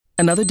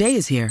Another day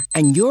is here,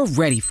 and you're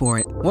ready for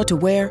it. What to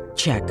wear?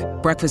 Check.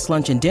 Breakfast,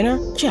 lunch, and dinner?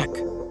 Check.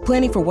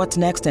 Planning for what's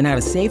next and how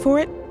to save for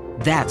it?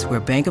 That's where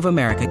Bank of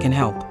America can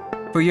help.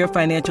 For your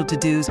financial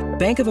to-dos,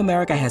 Bank of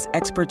America has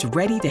experts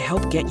ready to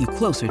help get you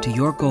closer to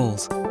your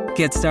goals.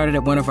 Get started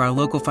at one of our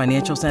local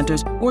financial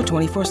centers or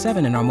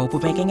 24/7 in our mobile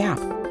banking app.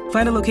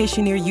 Find a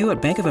location near you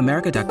at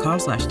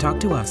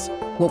bankofamerica.com/talktous.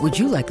 What would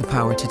you like the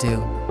power to do?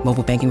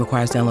 Mobile banking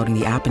requires downloading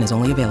the app and is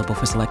only available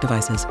for select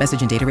devices.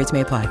 Message and data rates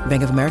may apply.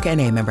 Bank of America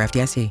N.A., member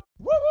FDIC.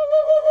 Woo,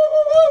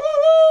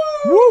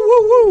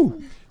 woo,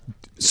 woo.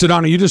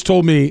 Sedona, you just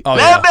told me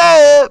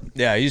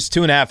Yeah, he's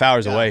 2.5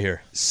 hours away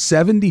here.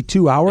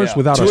 72 hours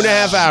without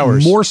 2.5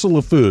 hours. morsel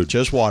of food.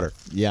 Just water.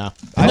 Yeah.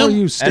 How are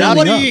you standing And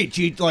what do up? you eat?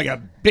 Do you eat like a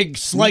big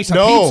slice of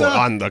No, pizza?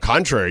 on the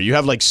contrary, you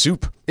have like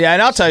soup, Yeah,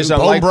 and I'll tell you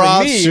something. bone Like broth,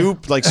 for me,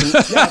 soup, like some.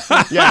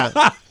 yeah.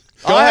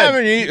 Go I ahead.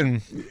 haven't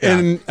eaten.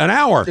 In an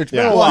hour. It's been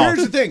Yeah. a Well, while.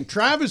 here's the thing.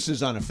 Travis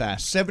is on a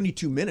fast.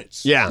 72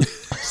 minutes. Yeah.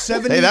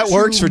 72 Hey, that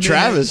works for minutes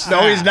Travis.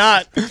 No, he's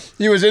not.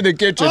 He was in the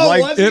kitchen Oh,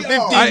 like was he? 15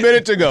 Oh.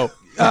 minutes ago.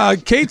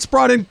 Kate's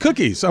brought in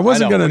cookies. I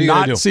wasn't I know. going What are to you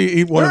gonna not do?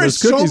 eat one There of is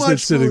those so cookies much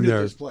that's sitting food there.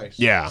 at this place.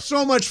 Yeah.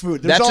 So much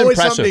food. There's That's always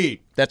impressive. something to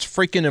eat. That's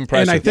freaking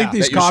impressive. And I think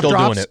these that you're cough still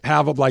doing drops it.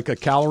 have like a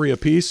calorie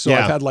apiece, so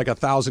Yeah. I've had like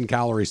 1,000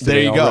 calories There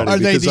today you go. already Are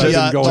they because the, I've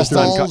been going the through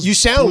and balls, You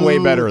sound way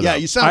better, Yeah, though.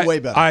 you sound way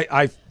better.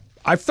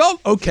 I felt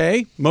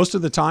okay most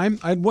of the time.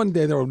 I had one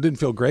day that I didn't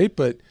feel great,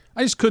 but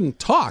I just couldn't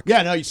talk.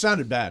 yeah, no, you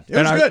sounded bad. It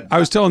And was good. I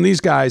was telling these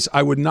guys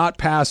I would not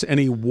pass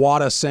any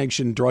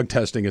WADA-sanctioned drug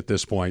testing at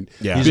this point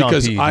Yeah. He's on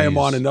because I am PEDs.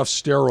 on enough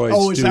steroids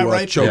Oh, is to that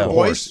right for choke your a voice?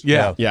 horse.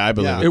 Yeah. Yeah, I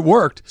believe Yeah. it. It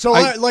worked. So,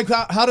 I- like,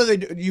 how do they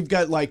do? You've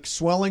got, like,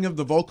 swelling of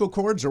the vocal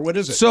cords, or what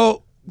is it?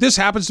 So this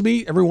happens to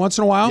me every once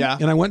in a while. Yeah.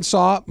 And I went and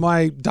saw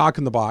my doc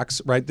in the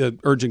box, right, the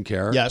urgent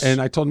care. Yes.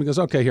 And I told him, he goes,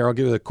 okay, here, I'll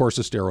give you the course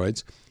of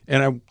steroids.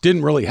 And I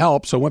didn't really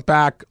help. So I went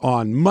back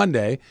on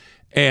Monday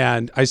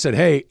and I said,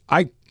 hey,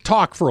 I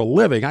talk for a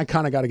living. I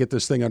kind of got to get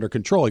this thing under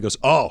control. He goes,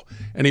 oh.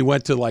 And he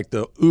went to like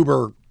the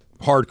uber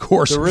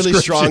hardcore The really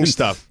subscription. strong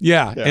stuff.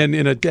 Yeah. And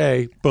in a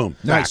day, boom.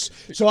 nice.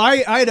 Back. So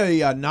I had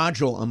a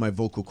nodule on my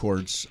vocal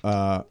cords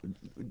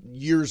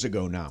years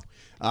ago now.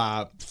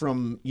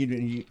 From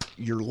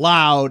you're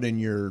loud and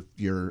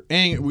you're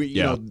angry,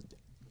 you know,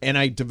 and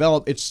I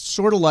developed. It's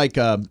sort of like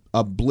a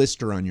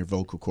blister on your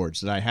vocal cords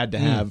that I had to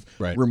have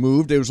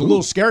removed. It was a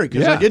little scary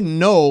because I didn't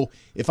know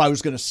if I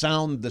was going to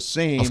sound the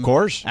same. Of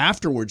course.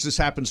 Afterwards, this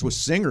happens with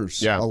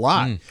singers Yeah. a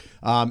lot.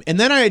 And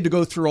then I had to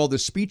go through all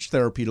this speech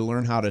therapy to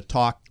learn how to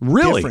talk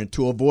Really? different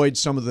to avoid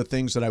some of the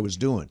things that I was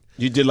doing.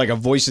 You did like a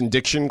voice and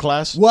diction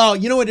class? Well,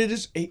 you know what it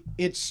is?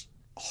 It's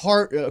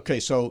hard.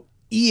 Okay, so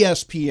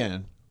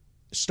ESPN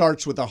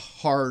starts with a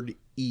hard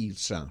E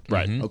sound.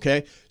 Right.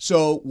 Okay.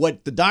 So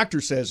what the doctor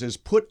says is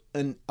put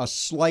a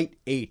slight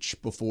H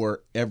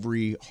before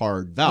every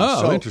hard vowel.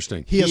 Oh, so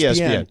interesting.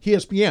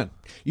 ESPN.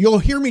 You'll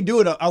hear me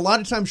do it. A lot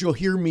of times you'll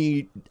hear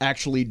me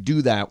actually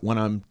do that when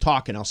I'm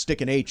talking. I'll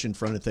stick an H in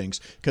front of things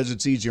because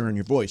it's easier in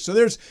your voice. So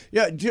there's,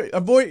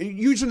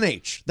 use an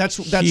H. That's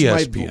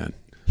ESPN.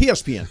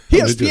 ESPN.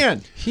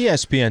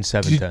 ESPN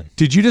 710.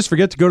 Did you just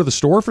forget to go to the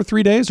store for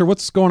 3 days or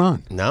what's going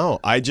on? No,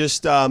 I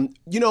just,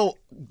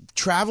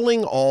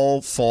 traveling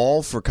all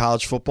fall for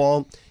college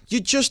football, you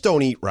just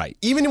don't eat right.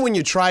 Even when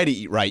you try to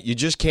eat right, you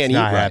just can't eat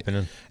not right.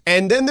 happening.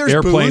 And then there's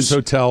Airplanes, booze.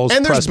 hotels,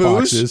 and there's press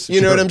booze. boxes.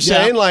 You know Sure. what I'm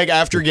saying? Like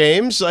after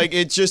games, like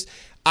it's just,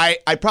 I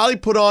probably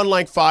put on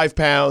like 5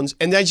 pounds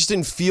and I just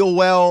didn't feel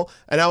well.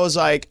 And I was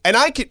like, and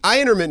I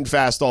intermittent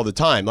fast all the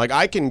time. Like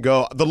I can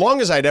go, the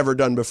longest I'd ever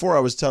done before, I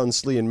was telling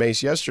Slee and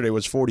Mace yesterday,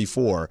 was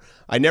 44.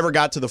 I never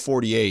got to the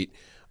 48.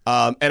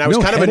 And I was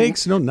no kind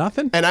headaches, no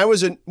nothing? and I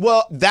was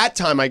that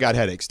time I got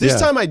headaches. This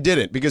time I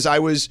didn't because I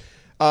was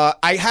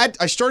I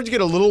started to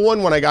get a little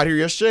one when I got here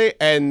yesterday,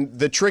 and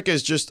the trick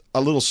is just a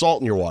little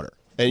salt in your water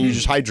and you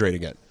just hydrate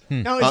again.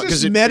 Now, is 'cause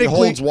this it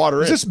medically holds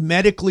water is in. this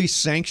medically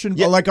sanctioned?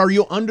 Yeah. Like, are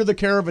you under the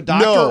care of a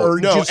doctor, or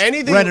you just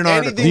anything, read an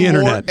article? The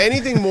internet.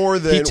 anything more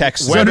than He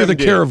texts. It's under the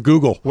WebMD. care of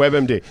Google.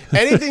 WebMD.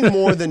 Anything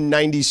more than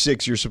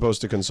 96, you're supposed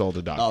to consult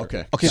a doctor. Oh,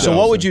 okay. Okay, so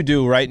what would you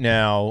do right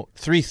now?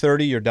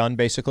 3:30, you're done,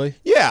 basically?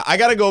 Yeah, I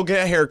got to go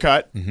get a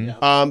haircut.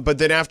 Mm-hmm. But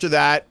then after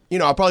that,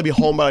 I'll probably be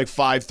home by like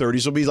 5:30. So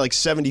it'll be like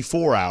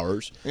 74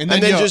 hours. And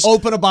then you just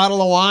open a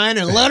bottle of wine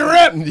and let her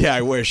rip. Yeah,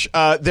 I wish.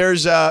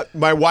 There's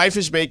my wife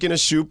is making a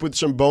soup with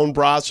some bone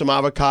broth, some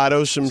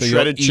avocado, some So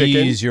shredded you'll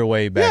chicken. ease your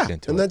way back Yeah,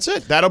 into and it. that's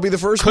it. That'll be the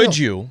first Could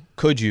meal.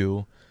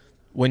 you,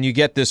 when you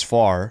get this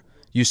far,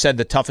 you said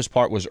the toughest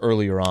part was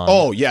earlier on.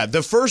 Oh, yeah.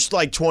 The first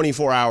like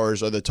 24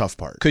 hours are the tough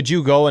part. Could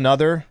you go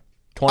another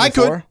 24? I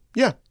could.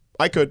 Yeah,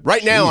 I could.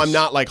 Right now, I'm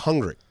not like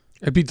hungry.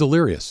 It'd be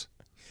delirious.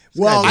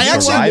 Well, I you know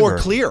actually what? am more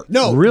clear.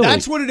 No, Really?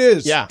 that's what it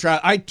is. Yeah.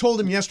 I told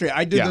him yesterday.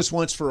 I did Yeah. this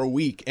once for a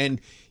week, and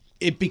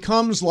it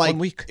becomes like 1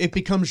 week. it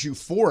becomes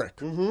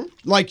euphoric.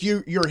 Like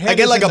your head. I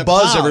get is like in a the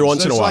buzz clouds. every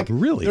once in There's a while. like-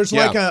 Really? There's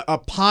Yeah. like a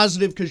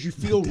positive because you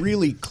feel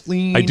really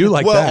clean. I do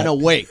like that. and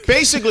awake.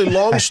 Basically,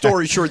 long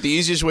story short, the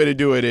easiest way to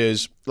do it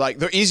is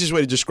the easiest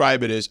way to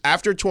describe it is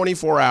after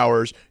 24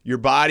 hours, your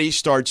body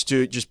starts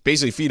to just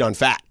basically feed on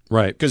fat.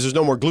 Right. Because there's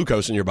no more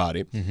glucose in your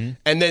body.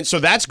 And then, so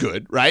that's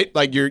good, right?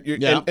 Like you're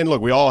Yeah. and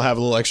look, we all have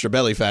a little extra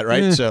belly fat,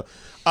 right? So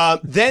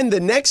then the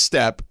next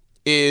step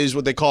is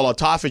what they call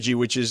autophagy,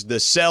 which is the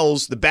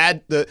cells,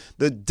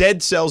 the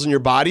dead cells in your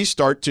body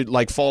start to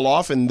like fall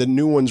off and the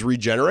new ones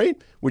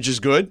regenerate, which is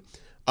good.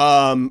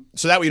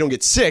 So that way you don't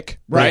get sick,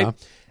 right? Yeah.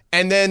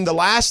 And then the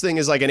last thing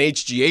is like an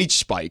HGH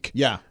spike.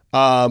 Yeah.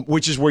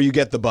 Which is where you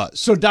get the buzz.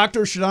 So,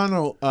 Dr.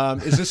 Shadano,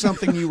 is this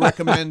something you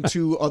recommend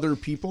to other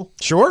people?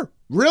 Sure.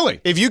 Really?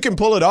 If you can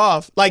pull it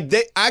off. Like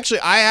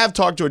I have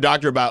talked to a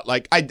doctor about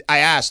I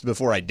asked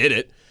before I did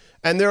it,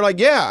 and they're like,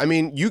 yeah, I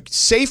mean, you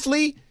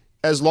safely,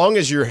 as long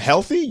as you're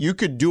healthy, you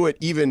could do it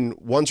even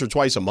once or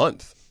twice a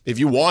month if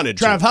you wanted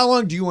to. Trav, how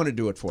long do you want to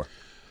do it for?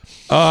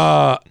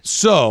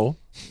 So,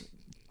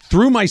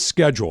 through my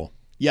schedule,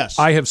 Yes.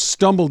 I have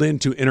stumbled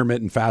into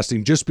intermittent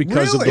fasting just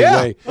because of Really? the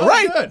Yeah. way.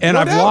 Right. Good. And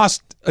No I've doubt.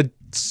 lost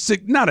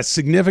not a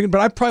significant,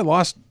 but I've probably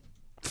lost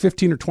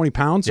 15 or 20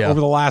 pounds Yeah. over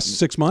the last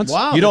 6 months.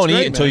 Wow. You don't that's eat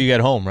great, until man. you get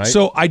home, right?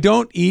 So I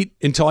don't eat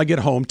until I get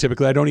home.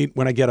 Typically, I don't eat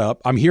when I get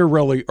up. I'm here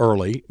really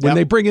early. When Yep.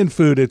 they bring in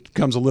food, it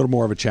becomes a little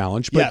more of a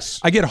challenge. But Yes.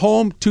 I get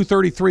home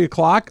 2:30, 3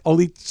 o'clock.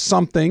 I'll eat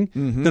something.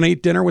 Then I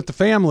eat dinner with the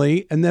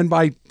family. And then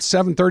by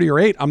 7:30 or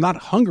 8, I'm not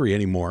hungry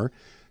anymore.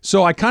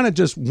 So I kind of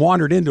just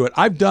wandered into it.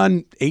 I've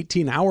done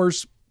 18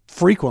 hours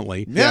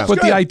frequently. Yeah, but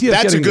that's the idea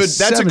That's of a getting good. to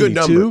That's a good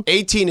 72 number.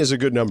 18 is a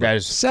good number. That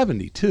is,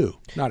 72.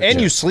 Not a and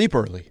you chance. sleep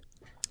early.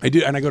 I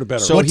do, and I go to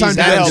bed So early. time he's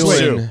do you not helps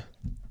doing. too?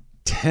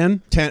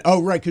 10? 10.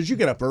 Oh, right, because you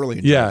get up early.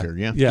 In Yeah. childcare,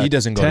 yeah. Yeah. He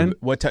doesn't go 10, to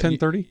what time?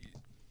 10:30?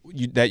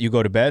 That you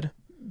go to bed.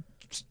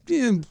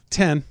 Yeah,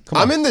 10.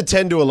 I'm in the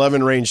 10 to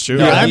 11 range too.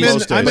 Yeah, like I'm in-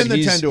 most I'm days. in the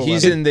He's- 10 to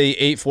He's 11. in the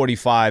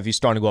 8:45. He's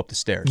starting to go up the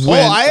stairs. Oh,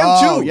 I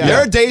am too. yeah. There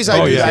are days I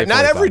Oh, do yeah. that.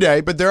 Not every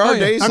day, but there are yeah.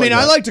 days. I mean, like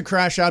I that. like to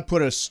crash out,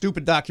 put a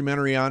stupid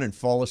documentary on, and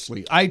fall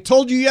asleep. I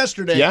told you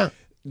yesterday. Yeah.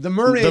 The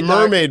mermaid. The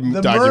mermaid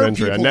the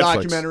documentary Mer on People Netflix.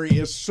 documentary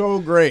is so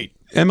great.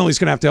 Emily's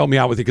going to have to help me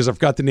out with it because I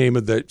forgot the name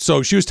of the.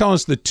 So she was telling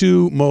us the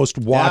two most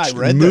watched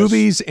read this.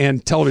 movies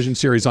and television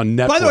series on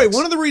Netflix. By the way,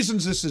 one of the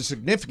reasons this is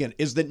significant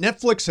is that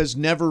Netflix has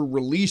never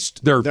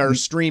released Their- their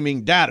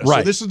streaming data. So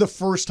Right. this is the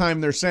first time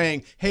they're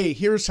saying, hey,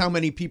 here's how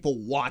many people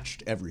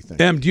watched everything.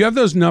 Em, do you have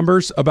those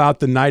numbers about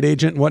the Night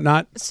Agent and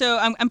whatnot? So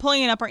I'm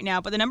pulling it up right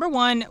now, but the number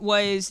one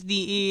was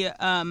the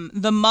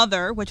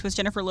Mother, which was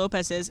Jennifer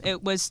Lopez's.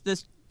 It was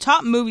the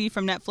top movie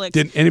from Netflix.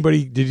 Did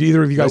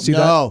either of you guys see that?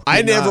 No. I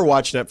did never not.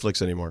 watch Netflix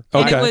anymore.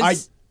 And Okay. it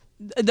was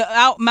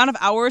the amount of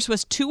hours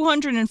was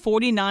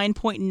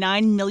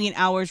 249.9 million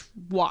hours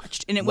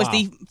watched, and it was Wow.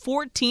 the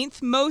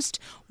 14th most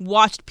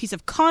watched piece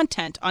of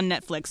content on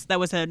Netflix. That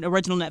was an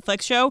original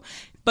Netflix show,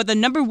 but the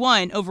number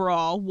one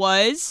overall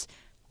was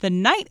The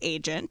Night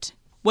Agent,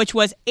 which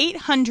was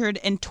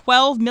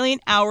 812 million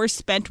hours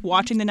spent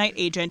watching The Night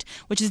Agent,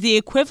 which is the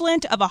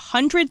equivalent of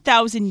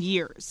 100,000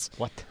 years.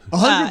 What?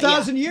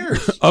 100,000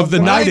 years Of The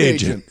Night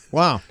Agent.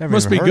 Wow.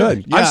 Must be even heard of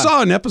good. it. I Yeah.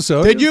 saw an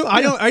episode. Did you?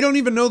 I don't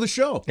even know the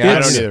show. Yeah, I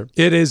It's- don't either.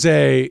 It is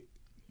a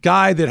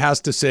guy that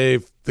has to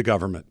save the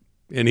government,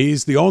 and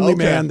he's the only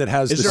Okay. man that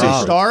has Is the there a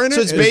secret. star in it?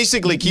 So it's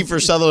basically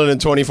Kiefer Sutherland in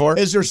 24.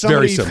 Is there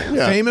somebody simple.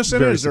 Yeah. famous in it?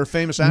 Very Is there a simple.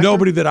 famous actor?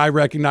 Nobody that I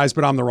recognize,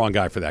 but I'm the wrong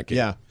guy for that game.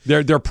 Yeah.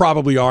 There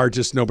probably are,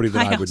 just nobody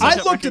that I would know. I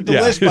looked at the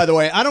Yeah. list, by the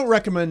way. I don't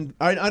recommend.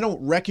 I don't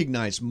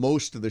recognize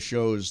most of the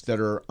shows that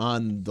are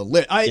on the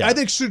list. I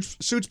think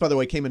Suits, by the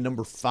way, came in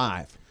number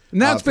 5.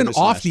 And that's for been this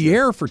off last the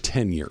year. air for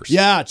 10 years.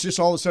 Yeah, it's just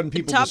all of a sudden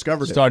people Top-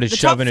 discovered it. Started The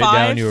top shoving it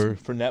five- down your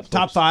for Netflix.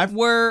 Top 5.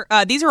 Were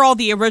these are all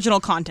the original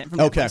content from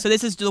Netflix. Okay. So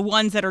this is the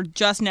ones that are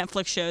just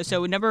Netflix shows.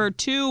 So number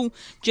 2,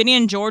 Ginny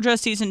and Georgia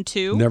season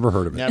 2. Never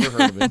heard of it. Never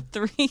heard of it.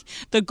 3,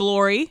 The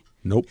Glory.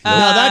 Nope. no,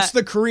 that's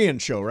the Korean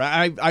show,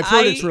 right? I've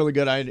heard I- it's really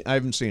good. I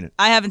haven't seen it.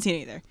 I haven't seen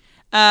it either.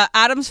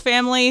 Adam's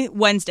Family,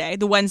 Wednesday,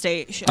 the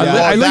Wednesday show. I Well,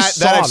 at that, least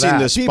that saw I've seen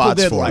that. the People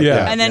spots did for. like Yeah.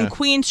 that. And then yeah.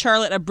 Queen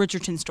Charlotte, A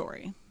Bridgerton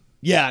Story.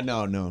 Yeah,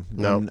 no.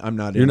 I'm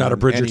not. You're in not a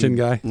on Bridgerton any-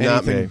 guy?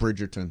 Not Anything me.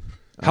 Bridgerton.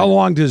 How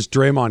long does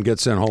Draymond get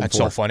sent home That's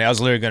for? so funny. I was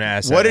literally going to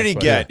ask. What that did he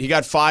next get? question. He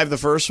got 5 the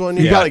first one.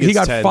 He probably got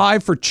gets 10.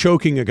 5 for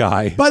choking a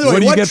guy. By the way, what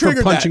do you what get for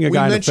triggered punching that? a guy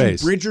we in the mentioned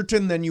face?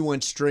 Bridgerton, then you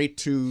went straight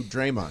to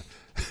Draymond.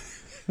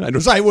 I don't-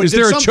 Was I- is did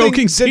there a something-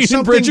 choking did scene in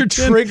something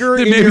Bridgerton trigger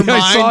that in maybe your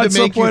I saw mind at to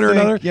some make you point or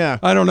think- another? Yeah.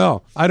 I don't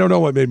know. I don't know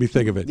what made me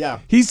think of it. Yeah.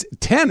 He's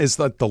 10 is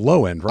like the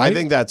low end, right? I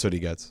think that's what he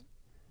gets.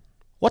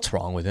 What's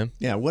wrong with him?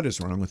 Yeah, what is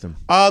wrong with him?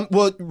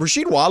 Well,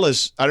 Rasheed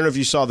Wallace, I don't know if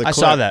you saw the I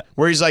clip saw that.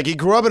 where he's like, he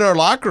grew up in our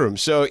locker room,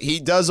 so he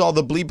does all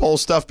the bleep hole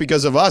stuff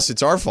because of us.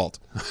 It's our fault.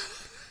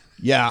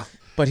 Yeah.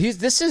 But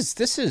this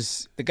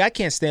is the guy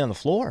can't stay on the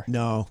floor.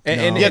 No.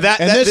 And- no. yeah,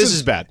 this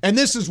is bad. And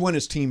this is when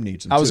his team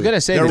needs him. I was too. going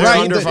to say They're the They're right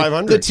under the-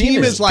 500. The team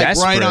Team is is like right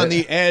desperate. on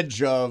the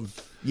edge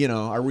of,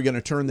 are we going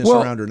to turn this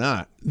Well, around or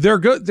not? They're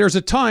good. There's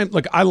a time,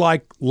 like I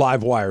like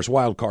live wires,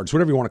 wild cards,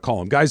 whatever you want to call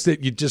them, guys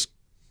that you just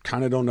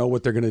kind of don't know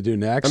what they're going to do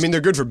next. I mean,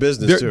 they're good for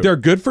business too. They're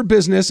good for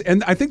business,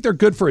 and I think they're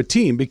good for a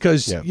team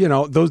because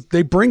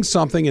they bring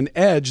something, an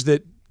edge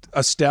that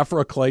a Steph or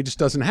a Clay just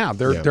doesn't have.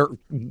 They're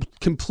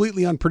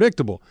completely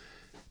unpredictable.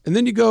 And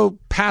then you go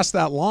past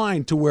that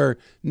line to where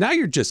now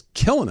you're just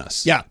killing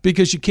us. Yeah.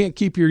 Because you can't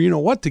keep your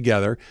you-know-what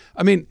together.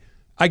 I mean,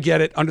 I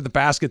get it. Under the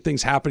basket,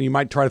 things happen. You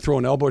might try to throw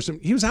an elbow or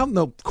something. He was out in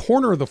the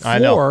corner of the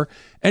floor,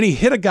 and he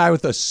hit a guy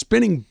with a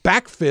spinning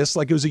back fist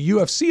like it was a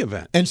UFC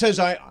event. And says,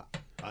 I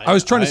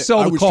was trying to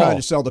sell the call. I was trying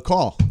to sell the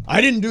call.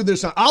 I didn't do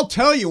this. I'll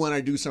tell you when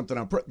I do something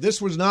on purpose.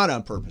 This was not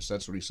on purpose.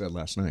 That's what he said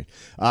last night.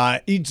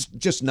 He's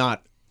just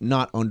not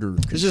under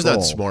control. He's just not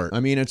smart. I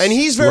mean, and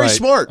he's very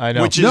smart. I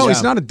know.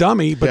 He's not a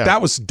dummy, but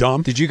that was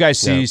dumb. Did you guys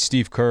see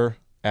Steve Kerr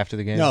after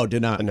the game? No,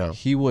 did not. No.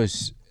 He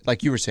was,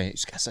 like you were saying,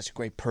 he's got such a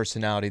great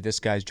personality. This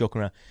guy's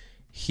joking around.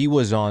 He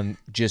was on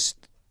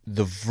just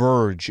the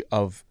verge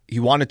of, he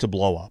wanted to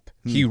blow up.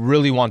 He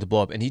really wanted to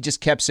blow up. And he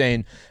just kept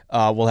saying,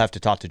 we'll have to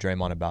talk to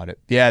Draymond about it.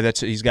 Yeah,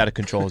 he's got to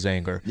control his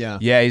anger.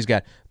 Yeah, he's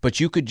got. But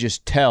you could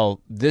just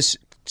tell this,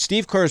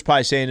 Steve Kerr is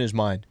probably saying in his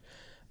mind,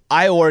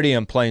 I already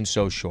am playing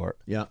so short.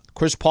 Yeah.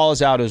 Chris Paul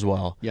is out as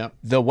well. Yeah.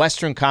 The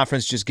Western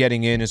Conference just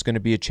getting in is going to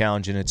be a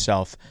challenge in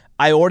itself.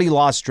 I already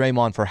lost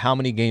Draymond for how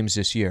many games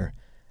this year?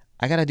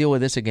 I got to deal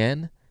with this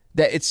again?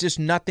 That it's just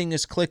nothing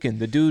is clicking.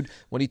 The dude,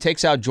 when he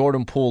takes out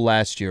Jordan Poole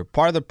last year,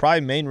 part of the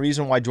probably main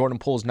reason why Jordan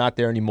Poole is not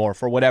there anymore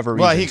for whatever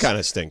reason. Well, he kind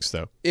of stinks,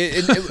 though.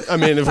 I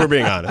mean, if we're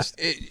being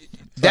honest.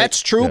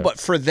 That's true, but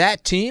for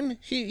that team,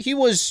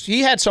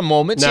 he had some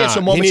moments. Nah, he had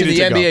some moments in the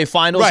NBA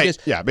Finals. Right,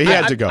 yeah, but he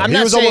had to go. He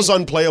was almost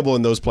unplayable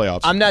in those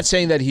playoffs. I'm not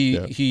saying that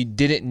he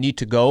didn't need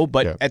to go,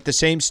 but at the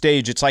same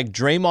stage, it's like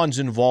Draymond's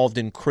involved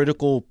in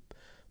critical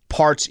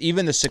parts,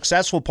 even the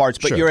successful parts,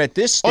 but you're at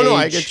this stage. Oh, no,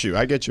 I get you.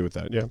 I get you with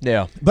that,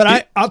 Yeah.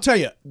 But I'll tell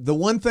you, the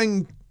one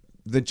thing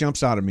that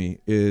jumps out of me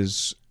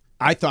is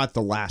I thought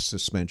the last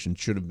suspension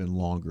should have been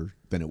longer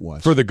than it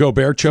was. For the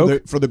Gobert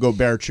choke? For the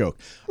Gobert choke.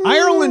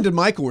 Ireland and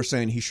Michael were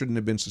saying he shouldn't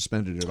have been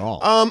suspended at all.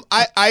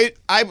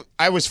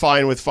 I was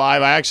fine with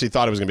 5. I actually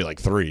thought it was going to be like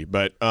 3,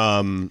 but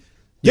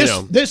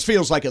this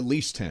feels like at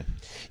least 10.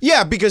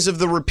 Yeah, because of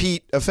the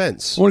repeat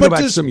offense. I want to go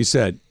back to something you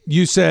said.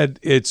 You said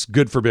it's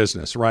good for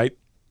business, right?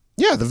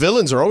 Yeah, the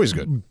villains are always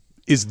good.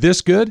 Is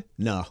this good?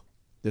 No.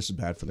 This is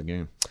bad for the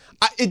game.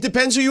 It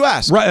depends who you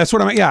ask. Right, that's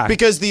what I mean. Yeah.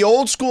 Because the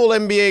old school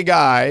NBA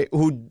guy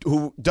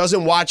who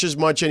doesn't watch as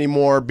much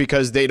anymore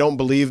because they don't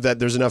believe that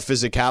there's enough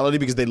physicality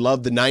because they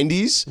love the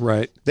 90s.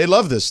 Right. They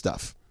love this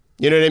stuff.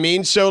 You know what I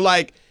mean? So,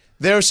 like,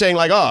 they're saying,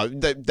 like, oh,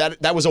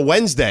 that was a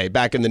Wednesday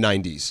back in the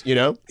 90s, you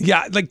know?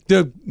 Yeah, like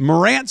the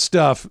Morant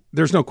stuff,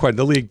 there's no question.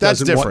 The league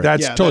doesn't want different.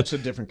 That's a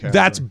different category.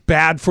 That's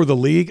bad for the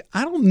league.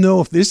 I don't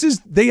know if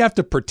they have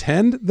to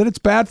pretend that it's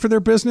bad for their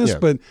business,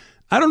 but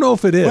I don't know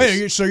if it is.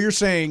 Wait, so you're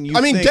saying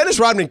Dennis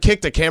Rodman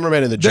kicked a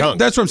cameraman in the junk.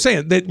 That's what I'm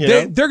saying.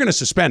 They're going to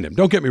suspend him.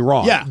 Don't get me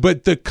wrong. Yeah.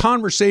 But the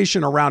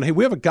conversation around, hey,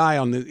 we have a guy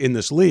in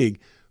this league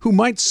who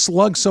might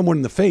slug someone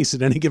in the face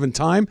at any given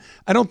time.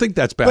 I don't think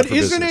that's bad for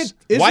business.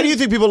 Why do you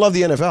think people love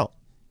the NFL?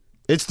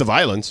 It's the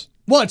violence.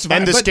 Well, it's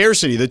and the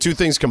scarcity, the two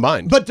things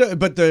combined. But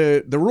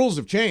the rules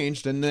have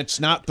changed, and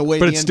that's not the way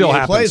the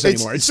NBA plays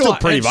anymore. It's still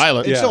pretty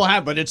violent. It still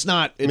happens, but it's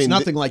not. It's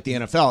nothing like the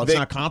NFL. It's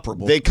not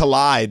comparable. They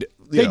collide.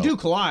 They do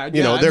collide.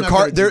 You know,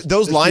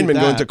 those linemen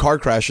go into car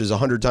crashes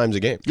 100 times a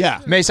game.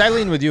 Yeah, Mace, I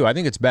lean with you. I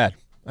think it's bad.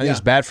 I think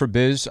it's bad for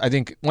biz. I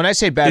think when I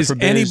say bad for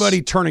biz,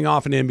 anybody turning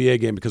off an NBA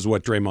game because of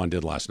what Draymond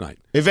did last night?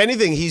 If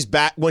anything, he's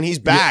back. When he's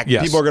back,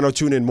 people are going to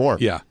tune in more.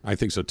 Yeah, I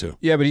think so too.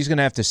 Yeah, but he's going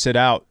to have to sit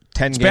out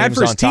 10 games bad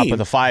for his on top team. of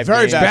the 5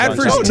 Very games. bad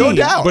for his team, no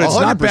doubt, but it's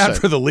 100%. not bad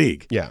for the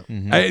league. Yeah.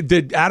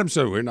 Did Adam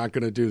said we're not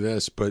going to do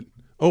this, but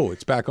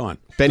it's back on.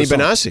 Benny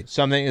Benassi.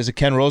 Something is it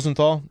Ken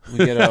Rosenthal?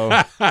 We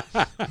get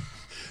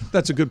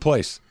That's a good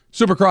place.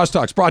 Super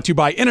Crosstalks brought to you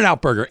by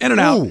In-N-Out Burger.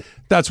 In-N-Out.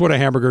 That's what a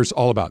hamburger's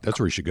all about. That's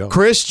where you should go.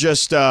 Chris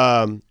just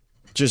dump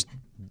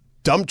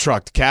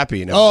trucked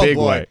Cappy in a big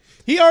way.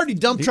 He already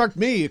dump trucked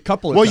me a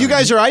couple of times. times. You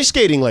guys are ice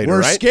skating later,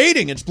 We're right?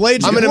 skating. It's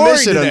Blades I'm of going to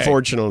miss it, today.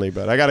 unfortunately,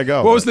 but I got to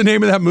go. What was the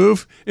name of that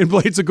move in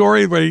Blades of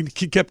Glory where he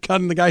kept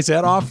cutting the guy's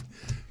head off?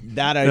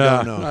 That I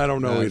don't know. I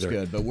don't know That's either.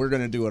 Good, but we're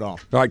going to do it all.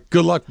 All right,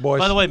 good luck, boys.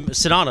 By the way,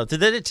 Sedano,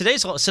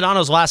 today's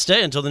Sedano's last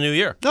day until the new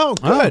year. Oh,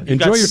 good. Enjoy You've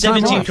got your time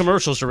 17 off.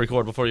 commercials to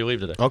record before you leave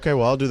today. Okay,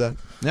 well, I'll do that.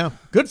 Yeah,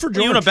 good for Are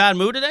George. you in a bad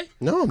mood today?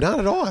 No, not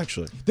at all,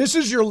 actually. This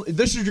is your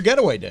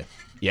getaway day.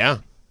 Yeah.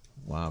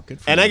 Wow, good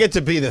for And you. I get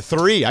to be the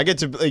 3. I get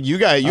to you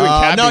and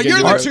Cappy. No, get you're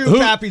to the do 2. it.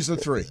 Cappy's the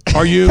 3.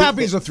 Are you?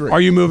 Cappy's the 3.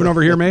 Are you moving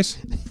over here, Mace?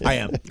 I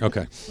am.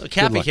 Okay.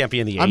 Cappy can't be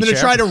in the A I'm going to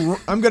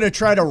chair.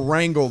 try to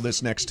wrangle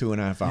this next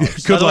 2.5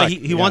 hours. By the way, luck.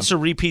 he wants to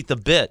repeat the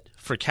bit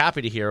for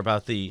Cappy to hear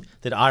about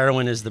that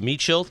Ireland is the meat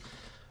shield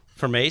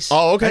for Mace.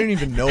 Oh, I okay. don't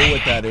even know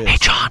what that is.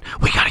 John,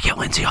 we got to get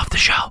Lindsay off the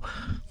show.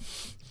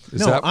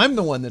 I'm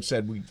the one that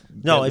said we.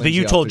 No, get but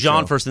you Lindsay told off the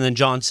John show. first, and then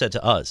John said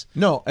to us.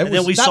 No, and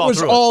then we that saw was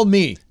through it. all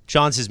me.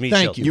 John's his meat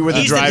Thank shield. you. You were the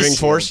He's driving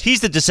force? He's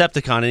the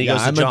Decepticon, and he Yeah,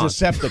 goes to I'm John. a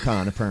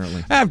Decepticon,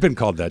 apparently. I've been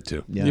called that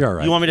too. Yeah. You're all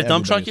right. You want me to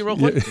dump truck you real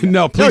quick?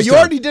 No, please No, you don't.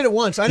 already did it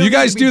once. I don't You need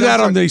guys to be do that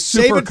done on the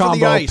Save Super it for the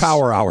Combo ice.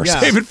 Power Hour. Yeah.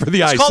 Save it for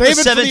the ice. It's called Save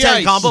the it for the 710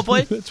 ice. combo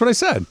plate. That's what I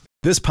said.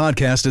 This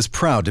podcast is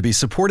proud to be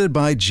supported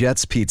by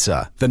Jets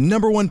Pizza, the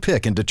 #1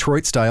 pick in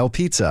Detroit-style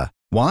pizza.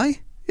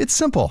 Why? It's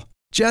simple.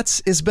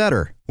 Jets is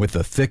better. With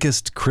the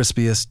thickest,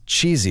 crispiest,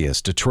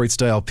 cheesiest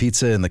Detroit-style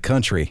pizza in the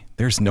country,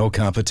 there's no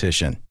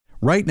competition.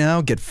 Right now,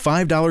 get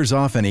 $5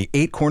 off any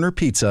 8-corner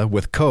pizza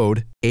with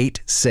code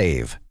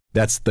 8SAVE.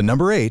 That's the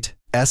number 8,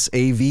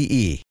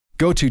 SAVE.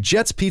 Go to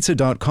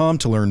jetspizza.com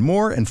to learn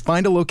more and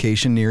find a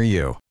location near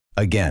you.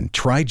 Again,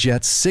 try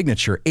Jet's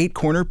signature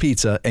 8-corner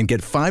pizza and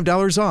get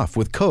 $5 off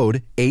with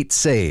code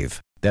 8SAVE.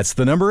 That's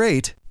the number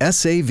 8,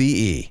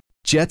 SAVE.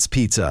 Jet's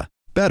Pizza.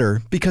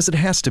 Better because it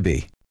has to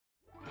be.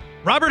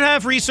 Robert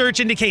Half research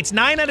indicates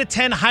 9 out of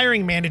 10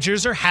 hiring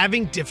managers are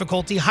having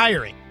difficulty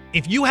hiring.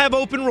 If you have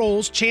open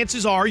roles,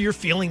 chances are you're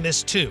feeling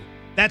this too.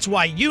 That's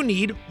why you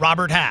need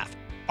Robert Half.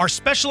 Our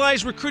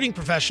specialized recruiting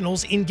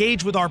professionals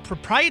engage with our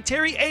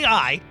proprietary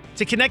AI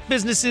to connect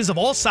businesses of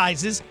all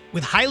sizes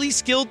with highly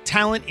skilled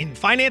talent in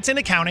finance and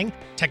accounting,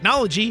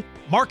 technology,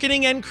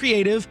 marketing and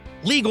creative,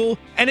 legal,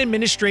 and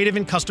administrative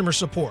and customer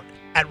support.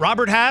 At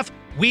Robert Half,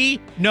 we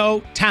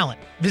know talent.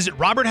 Visit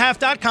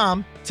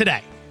roberthalf.com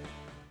today.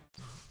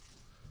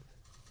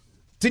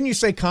 Didn't you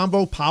say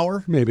combo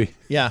power? Maybe.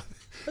 Yeah.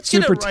 Let's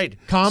get Super it right.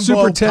 Combo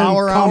Super 10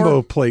 power combo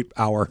hour. plate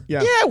hour.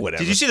 Yeah.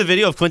 whatever. Did you see the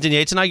video of Quentin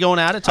Yates and I going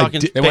at it, talking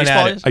did. They went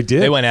baseball? at it. I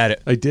did. They went at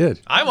it. I did.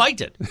 I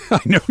liked it. I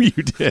know you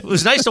did. It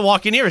was nice to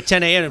walk in here at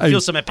 10 a.m. and feel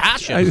some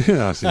passion.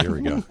 So here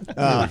we go.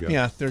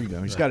 Yeah, there you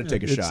go. He's got to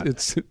take a shot.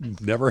 It's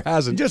never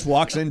hasn't. He just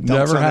walks in, dumps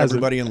Never on hasn't.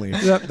 everybody, and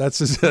leaves. Yep, that's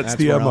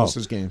the where MO.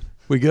 Ellis's game.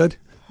 We good?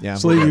 Yeah,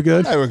 Slee, we're you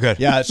good? Hey, we're good.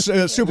 Yeah,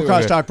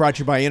 Supercross Talk brought to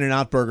you by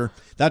In-N-Out Burger.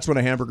 That's what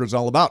a hamburger is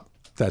all about.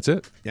 That's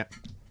it. Yeah.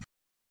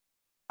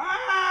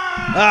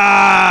 Good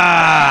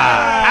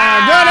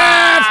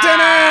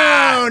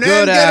afternoon.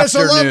 Good and get us a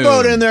love afternoon.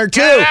 boat in there,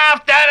 too. Good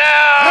afternoon.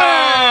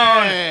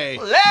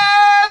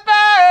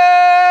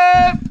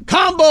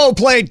 Combo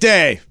Plate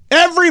Day.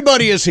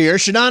 Everybody is here.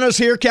 Shadano's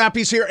here.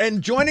 Cappy's here.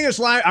 And joining us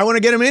live, I want to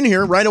get him in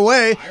here right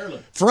away.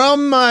 Ireland.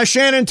 From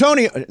San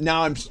Antonio.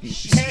 Now I'm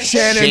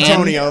San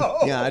Antonio.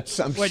 Yeah,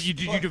 I'm What, did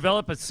you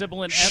develop a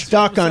sibilant S?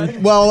 stuck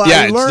on. Well,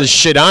 Yeah, I it's learned the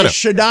Shadano.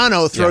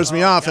 Shadano throws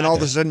me off, and all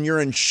of a sudden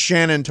you're in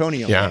San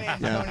Antonio. Yeah.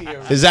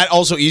 Is that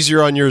also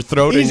easier on your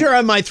throat? Easier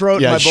on my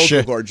throat Yeah, and my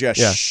vocal shh. cords. Yeah.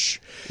 Yeah. Shh.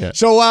 Yeah.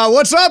 So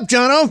what's up,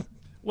 Jono?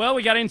 Well,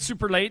 we got in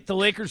super late. The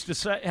Lakers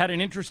had an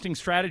interesting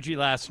strategy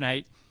last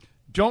night.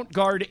 Don't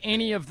guard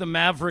any of the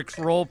Mavericks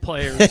role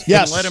players.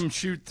 Yes. And let them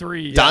shoot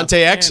threes.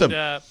 Dante Exum.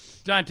 And,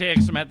 Dante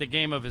Exum had the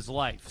game of his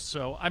life.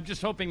 So I'm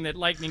just hoping that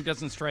lightning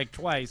doesn't strike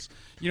twice.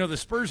 You know, the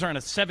Spurs are on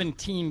a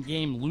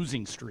 17-game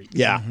losing streak.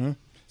 Yeah.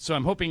 So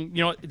I'm hoping,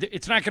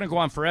 it's not going to go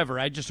on forever.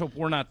 I just hope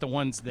we're not the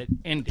ones that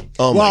end it.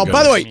 Oh, Well, my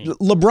by the goodness.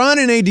 way, LeBron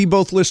and AD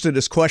both listed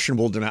as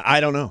questionable tonight. I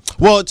don't know.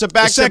 Well, it's a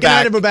The second night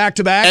back-to-back. of a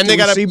back-to-back. And Do they we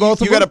got to see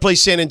both of You got to them? play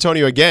San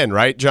Antonio again,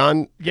 right,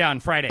 John? Yeah, on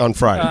Friday. On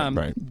Friday,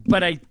 right.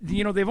 But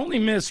they've only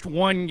missed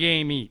one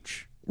game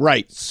each.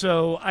 Right.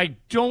 So I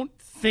don't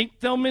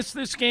think they'll miss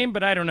this game,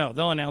 but I don't know.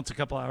 They'll announce a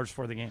couple hours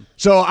before the game.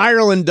 So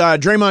Ireland,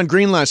 Draymond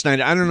Green last night.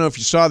 I don't know if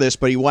you saw this,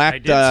 but he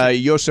whacked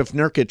Josef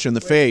Nurkic in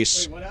the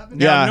face.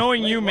 Now,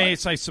 knowing you,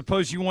 Mace, I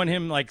suppose you want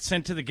him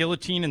sent to the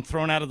guillotine and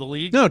thrown out of the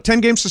league? No,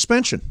 10-game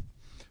suspension.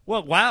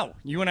 Well, wow.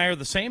 You and I are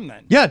the same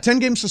then. Yeah,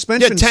 10-game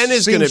suspension. Yeah, 10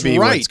 is going to seems be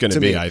right what it's going to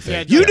be, me. I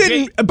think. You Yeah.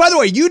 didn't. By the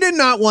way, you did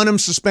not want him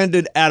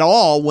suspended at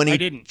all when I he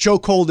didn't.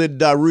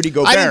 chokeholded Rudy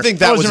Gobert. I didn't think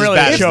that was as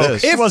bad as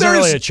this. If wasn't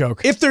there's- really a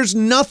choke. If there's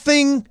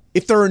nothing,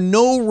 if there are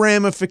no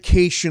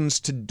ramifications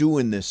to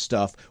doing this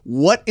stuff,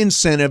 what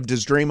incentive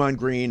does Draymond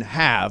Green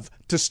have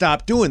to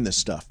stop doing this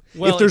stuff?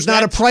 Well, if there's if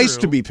not a that's price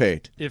true- to be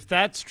paid. If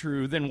that's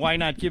true, then why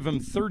not give him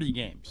 30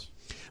 games?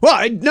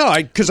 Well,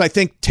 because I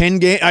think 10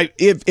 games.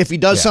 If he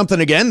does something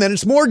again, then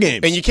it's more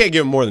games. And you can't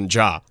give him more than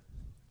Ja.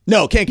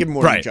 No, can't give him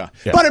more Right. than Ja.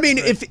 Yeah. But I mean,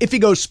 if he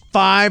goes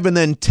 5 and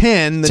then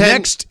 10, the 10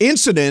 next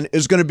incident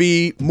is going to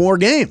be more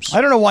games.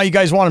 I don't know why you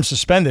guys want him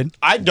suspended.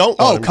 I don't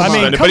Oh, want him come on.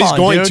 suspended, Come but he's on,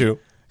 going dude. to.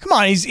 Come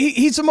on,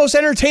 he's the most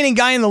entertaining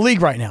guy in the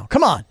league right now.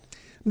 Come on.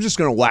 I'm just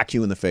going to whack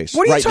you in the face.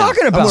 What are you right now.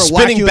 talking about? I'm going to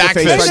whack Spinning you in the back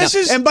face fist. right now. This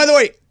is- And by the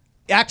way,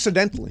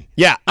 accidentally.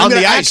 Yeah, I'm on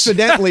going the to ice.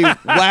 accidentally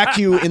whack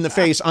you in the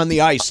face on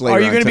the ice later. Are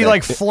you on going to be today.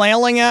 like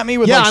flailing at me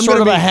with Yeah, like I'm sort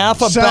gonna of a be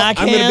half a sell- I'm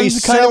backhand? gonna be kind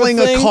of selling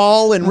a thing?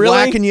 call and Really?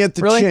 whacking you at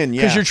the chin,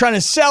 yeah. Because you're trying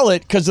to sell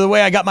it because of the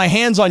way I got my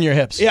hands on your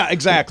hips. Yeah,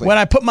 exactly. When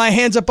I put my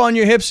hands up on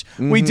your hips,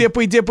 we dip,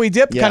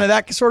 Yeah. kind of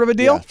that sort of a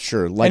deal. Yeah,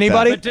 sure, like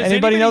anybody? that. But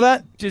Anybody know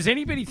that? Does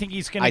anybody think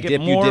he's going I to dip,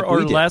 get you more dip, we or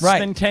dip. less Right.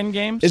 than 10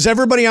 games? Is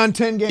everybody on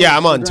 10 games? Yeah,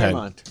 I'm on for 10.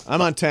 Draymond?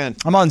 I'm on 10.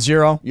 I'm on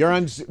 0. You're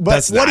on. But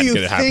That's what not do you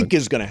gonna think happen.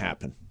 is going to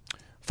happen?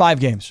 5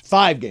 games.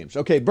 5 games.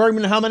 Okay,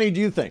 Bergman, how many do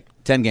you think?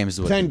 10 games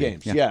is what 10 it would be.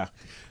 games, yeah.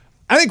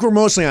 I think we're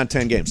mostly on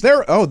 10 games.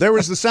 There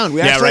was the sound.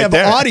 We actually right have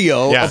there.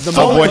 audio Yeah. of the Of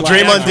moment. what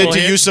Draymond did to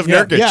Yusuf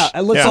Nurkic. Yeah,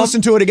 let's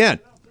listen to it again.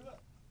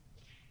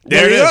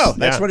 There it you is. go.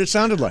 That's Yeah. what it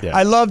sounded like.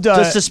 I loved.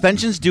 Does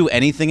suspensions do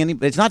anything?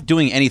 It's not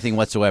doing anything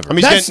whatsoever. I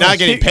mean, he's not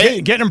getting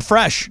paid. Getting him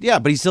fresh. Yeah,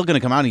 but he's still going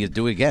to come out and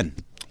do it again.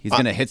 He's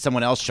going to hit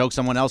someone else, choke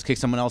someone else, kick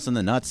someone else in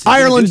the nuts. He's gonna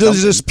Ireland, do does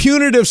something. this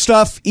punitive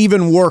stuff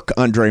even work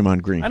on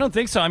Draymond Green? I don't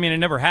think so. I mean, it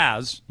never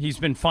has. He's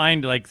been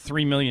fined like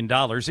 $3 million.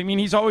 I mean,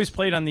 he's always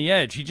played on the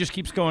edge. He just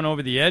keeps going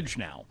over the edge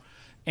now.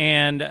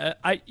 And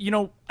I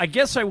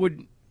guess I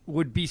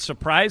would be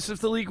surprised if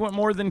the league went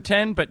more than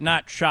 10, but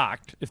not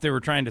shocked if they were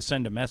trying to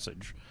send a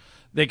message.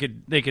 They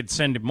could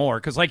send him more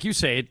because, like you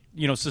say,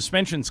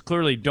 suspensions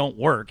clearly don't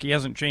work. He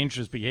hasn't changed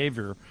his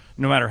behavior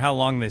no matter how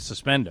long they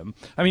suspend him.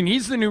 I mean,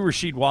 he's the new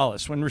Rasheed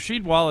Wallace. When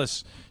Rasheed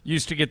Wallace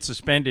used to get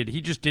suspended, he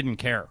just didn't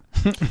care.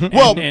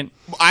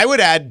 I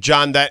would add,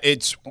 John, that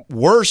it's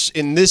worse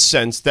in this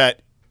sense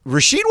that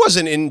Rasheed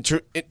wasn't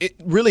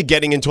really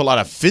getting into a lot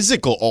of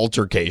physical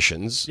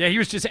altercations. Yeah, he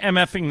was just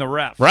MFing the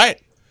ref. Right.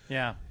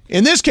 Yeah.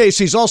 In this case,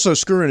 he's also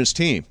screwing his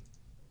team.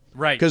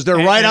 Right. Because they're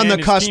right on the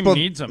his cusp team of.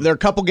 needs him. They're a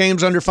couple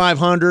games under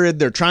 500.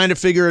 They're trying to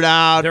figure it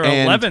out. They're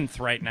and, 11th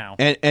right now.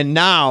 And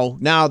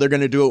now they're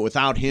going to do it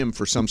without him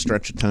for some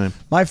stretch of time.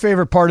 My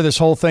favorite part of this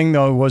whole thing,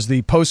 though, was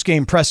the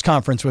post-game press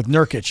conference with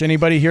Nurkic.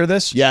 Anybody hear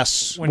this?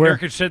 Yes. When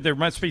Nurkic said there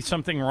must be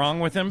something wrong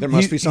with him. There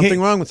must be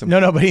something wrong with him.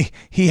 No, but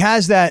he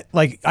has that,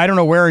 like, I don't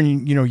know where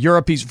in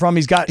Europe he's from.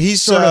 He's got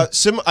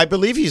I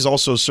believe he's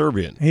also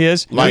Serbian. He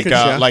is? Like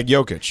Jokic, like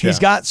Jokic. He's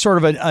got sort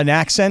of an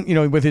accent,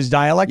 with his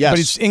dialect, but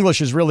his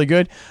English is really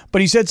good. But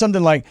he said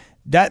something like,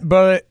 that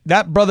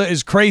brother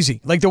is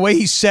crazy. Like the way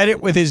he said it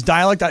with his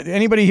dialect.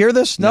 Anybody hear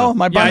this? No?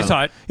 My brother. I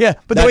saw it. Yeah,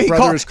 but That the way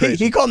brother is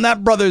crazy. he called him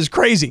that brother is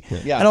crazy.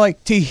 Yeah. And I'm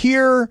like, to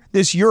hear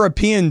this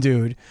European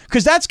dude,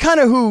 because that's kind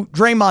of who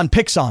Draymond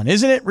picks on,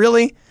 isn't it,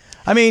 really?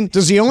 I mean,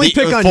 does he only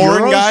pick on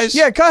foreign Euros? guys?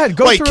 Yeah, go ahead.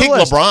 Go Wait, through kick the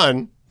list.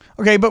 LeBron.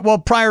 Okay, but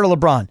prior to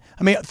LeBron,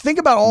 I mean, think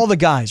about all the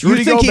guys. You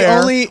Rudy think Gobert. he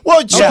only?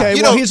 Well, okay,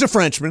 he's a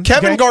Frenchman.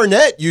 Kevin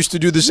Garnett used to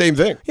do the same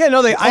thing. Yeah,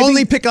 no, I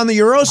only pick on the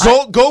Euros.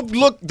 Go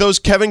look those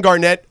Kevin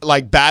Garnett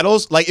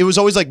battles. Like it was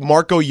always like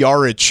Marko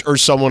Jaric or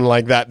someone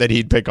like that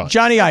he'd pick on.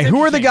 Johnny I.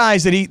 Who are the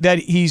guys that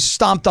he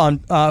stomped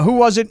on? Who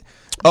was it?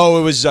 Oh,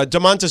 it was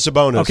Domantas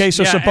Sabonis. Okay,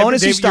 so Yeah,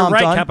 Sabonis he You're stomped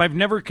right, on. Cap. I've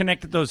never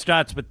connected those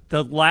dots, but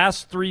the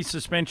last 3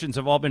 suspensions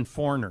have all been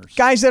foreigners.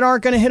 Guys that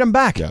aren't going to hit him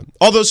back. Yeah.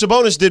 Although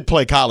Sabonis did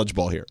play college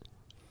ball here.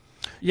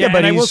 Yeah, but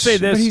and I will he's- say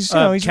this: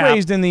 but he's Cap,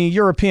 raised in the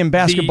European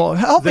basketball.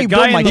 Help me the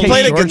build guy my in the case.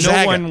 league George. no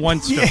Gonzaga. one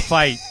wants to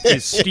fight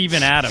is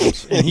Steven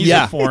Adams, and he's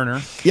Yeah. a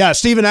foreigner. Yeah,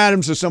 Steven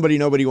Adams is somebody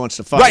nobody wants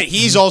to fight. Right.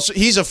 He's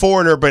a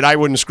foreigner, but I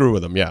wouldn't screw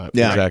with him. Yeah.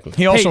 Exactly.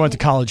 He also Hey, went to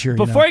college here.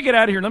 Before I get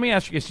out of here, let me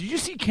ask you guys: did you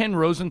see Ken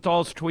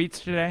Rosenthal's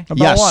tweets today? About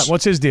Yes. what?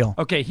 What's his deal?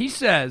 Okay, he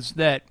says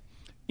that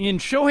in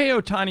Shohei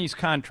Ohtani's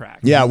contract.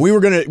 Yeah, we're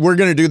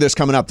gonna do this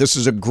coming up. This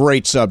is a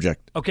great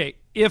subject. Okay,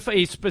 if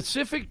a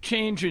specific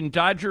change in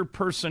Dodger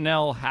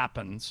personnel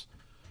happens,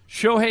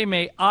 Shohei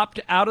may opt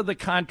out of the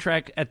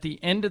contract at the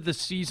end of the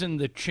season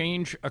the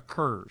change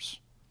occurs.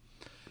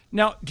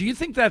 Now, do you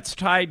think that's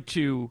tied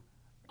to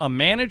a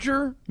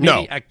manager? Maybe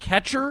No. a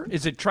catcher?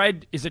 Is it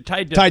tied to Tied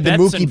to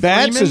Betts Mookie and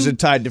Betts? Freeman? Is it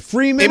tied to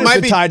Freeman? It Is might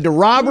it be- tied to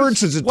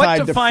Roberts? Is it What tied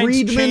to defines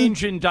Friedman?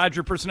 change in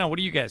Dodger personnel? What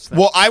do you guys think?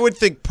 Well, I would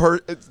think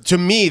to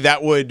me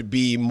that would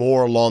be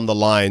more along the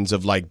lines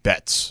of like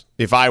Betts.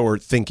 If I were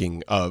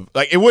thinking of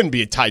it wouldn't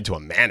be tied to a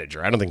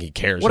manager. I don't think he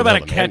cares. What about a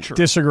about the manager. catcher?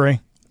 Disagree.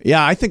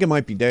 Yeah, I think it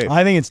might be Dave.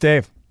 I think it's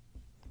Dave.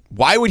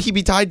 Why would he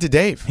be tied to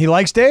Dave? He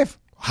likes Dave.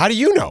 How do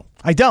you know?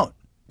 I don't.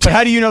 But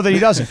how do you know that he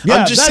doesn't? Yeah,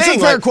 I'm just that's saying,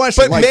 a fair like,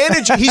 question. But Like-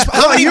 manager, he's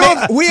how many,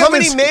 we how have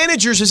many his-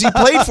 managers has he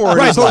played for? in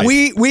Right, his but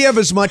life? we have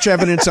as much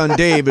evidence on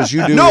Dave as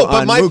you do no,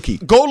 but on my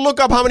Mookie. go look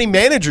up how many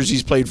managers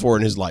he's played for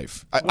in his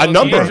life. Well, A the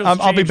number. Angels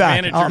I'll be change back.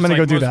 managers I'm gonna like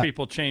go do most that.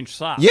 people change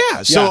socks.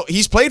 Yeah, so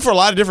he's played for a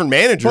lot of different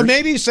managers. Well,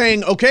 maybe he's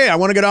saying, okay, I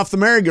want to get off the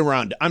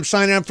merry-go-round. I'm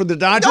signing up for the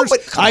Dodgers.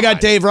 but come I got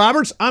on. Dave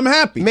Roberts. I'm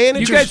happy. You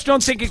managers. guys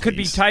don't think it could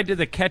be tied to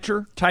the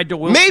catcher, tied to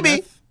Will maybe,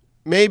 Smith?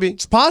 maybe.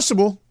 It's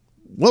possible.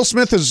 Will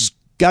Smith has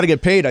got to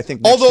get paid, I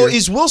think, next Although, year.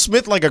 is Will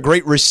Smith like a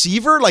great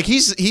receiver? Like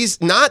he's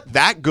not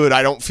that good.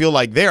 I don't feel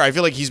like there. I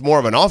feel like he's more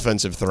of an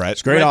offensive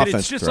threat. great Right, but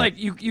offense. it's just like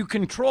you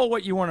control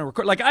what you want to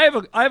record. Like I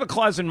have a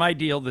clause in my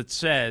deal that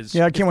says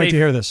Yeah, I can't if wait they- to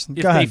hear this. If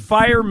Go they ahead.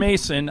 fire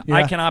Mason, I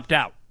Yeah. can opt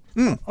out.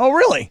 Oh,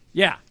 really?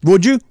 Yeah,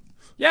 Would you?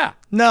 yeah.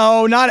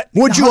 No, not.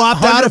 Would you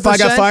opt out if I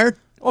got 100%? fired?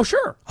 Oh,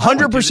 sure.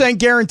 100%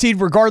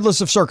 guaranteed, regardless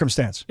of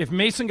circumstance. If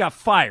Mason got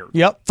fired,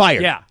 Yep.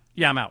 Fired. yeah,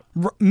 I'm out.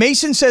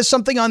 Mason says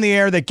something on the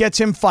air that gets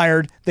him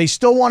fired. They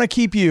still want to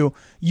keep you.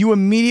 You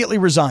immediately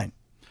resign.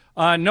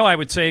 No, I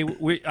would say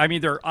I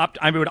would opt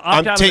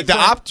out. take of the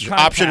current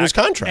option in his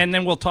contract. and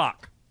then we'll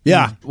talk.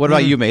 Yeah. What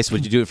about you, Mace?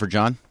 Would you do it for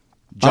John?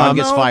 John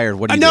gets fired.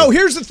 What do you No, do?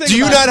 here's the thing. Do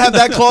you about not have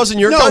that clause in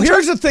your No, contract?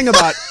 here's the thing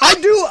about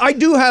I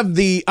do have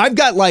I've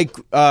got like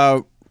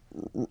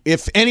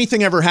if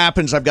anything ever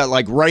happens, I've got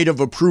like right of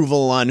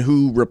approval on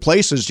who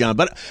replaces John.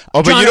 But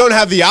but John, you don't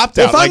have the opt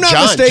out. If I'm Like not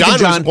John. mistaken, John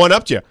John, was one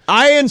up to you.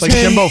 I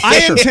Jimbo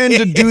intend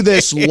Fisher. to do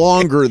this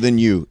longer than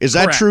you. Is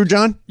that Correct. true,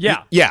 John?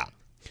 Yeah. Yeah.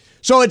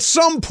 So at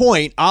some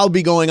point, I'll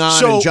be going on,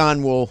 So, and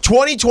John will.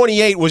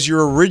 2028 was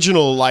your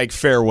original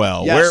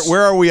farewell. Yes.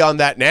 Where are we on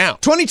that now?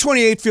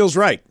 2028 feels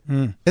right.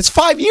 It's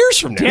 5 years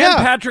from now. Dan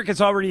Patrick has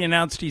already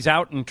announced he's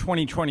out in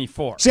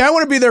 2024. See, I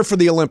want to be there for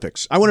the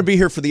Olympics. I want to be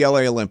here for the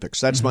LA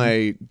Olympics. That's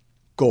my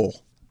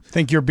goal.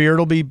 Think your beard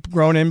will be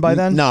grown in by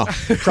then? No,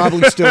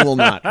 probably still will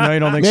not. No, you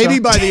don't think maybe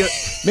so?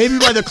 Maybe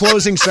by the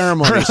closing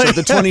ceremonies of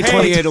the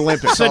 2028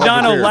 Olympics.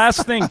 Sedano,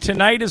 last thing.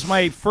 Tonight is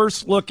my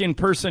first look in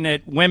person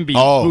at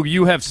Wemby, who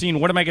you have seen.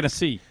 What am I going to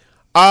see?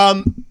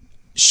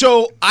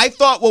 So I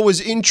thought what was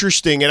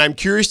interesting, and I'm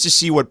curious to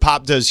see what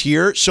Pop does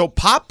here. So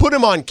Pop put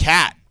him on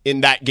Cat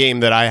in that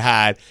game that I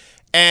had.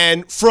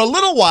 And for a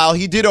little while,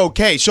 he did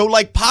okay. So,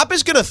 Pop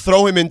is going to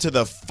throw him into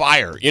the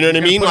fire. You know what I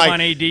mean? Put him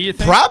on AD, you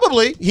think?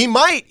 Probably. He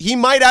might.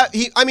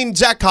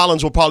 Zach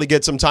Collins will probably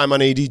get some time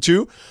on AD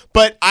too.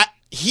 But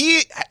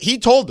he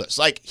told us,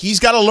 he's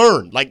got to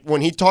learn.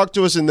 When he talked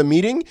to us in the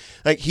meeting,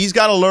 he's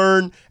got to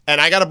learn. And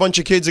I got a bunch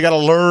of kids that got to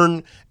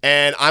learn.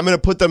 And I'm going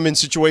to put them in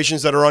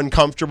situations that are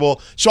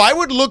uncomfortable. So I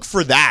would look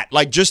for that.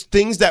 Just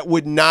things that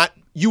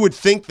you would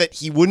think that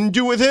he wouldn't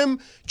do with him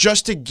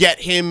just to get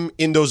him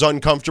in those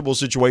uncomfortable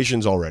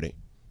situations already.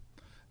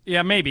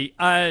 Yeah, maybe.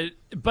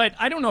 But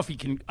I don't know if he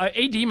can.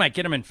 AD might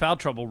get him in foul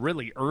trouble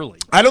really early.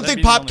 I don't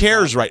think Pop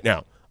cares right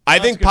now. I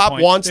think Pop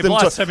wants them to.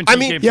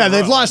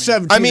 They've lost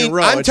 17 in a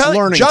row. I'm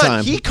telling you, John,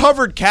 time. he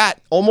covered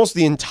Cat almost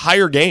the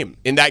entire game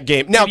in that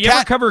game. Now, Did he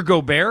ever cover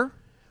Gobert?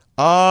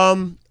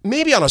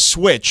 Maybe on a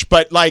switch,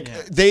 but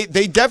they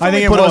definitely I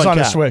think it put was on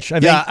a Cat. switch. I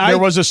think there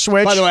was a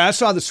switch. By the way, I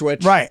saw the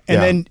switch. Right, and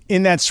then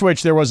in that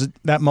switch there was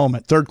that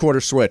moment. Third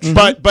quarter switch.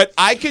 But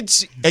I could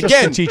see,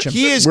 again, teach him.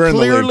 he is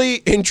clearly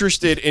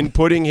interested in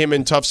putting him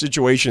in tough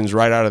situations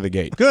right out of the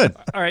gate. Good.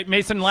 All right,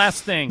 Mason,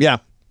 last thing. Yeah.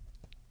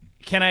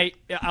 Can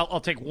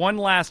I'll take one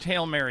last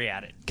Hail Mary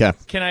at it. Okay.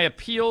 Can I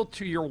appeal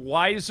to your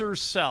wiser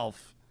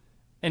self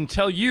and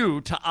tell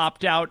you to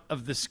opt out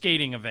of the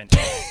skating event?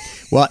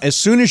 Well, as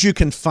soon as you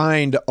can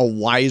find a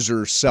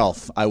wiser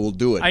self, I will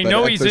do it. I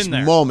know he's in there.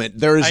 At this moment,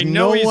 there is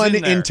no one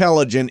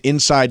intelligent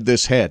inside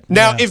this head.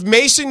 Now, if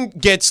Mason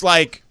gets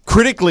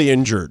critically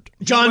injured,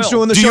 John's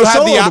doing the do show you have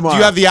solo the tomorrow. do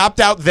you have the opt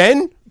out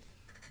then?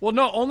 Well,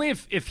 no, only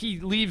if he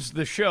leaves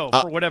the show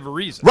for whatever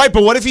reason. Right,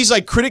 but what if he's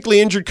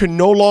critically injured, can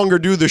no longer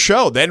do the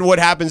show? Then what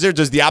happens there?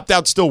 Does the opt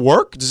out still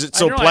work? Does it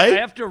still play? I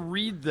have to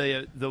read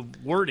the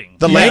wording.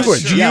 The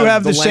language. Do you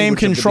have the same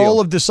control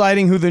of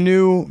deciding who the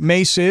new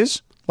Mace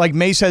is? Like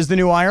Mace has the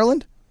new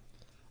Ireland?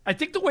 I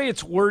think the way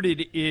it's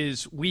worded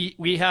is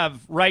we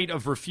have right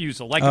of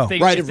refusal.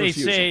 If they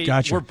say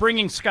Gotcha. we're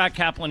bringing Scott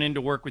Kaplan in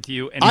to work with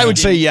you, and I would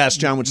say yes.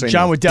 John would say no.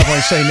 John would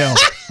definitely say no.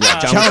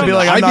 John would be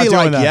like, I'm not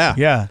doing that.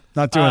 Yeah,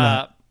 not doing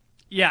that.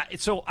 Yeah,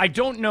 so I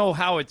don't know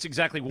how it's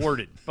exactly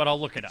worded, but I'll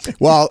look it up.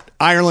 Well,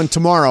 Ireland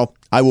tomorrow,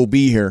 I will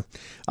be here,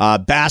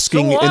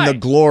 basking in the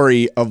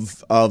glory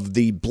of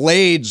the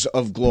Blades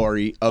of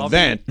Glory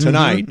event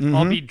tonight.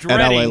 I'll be at LA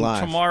dreading Live.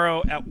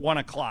 tomorrow at 1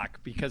 o'clock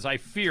because I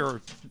fear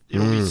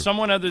it'll be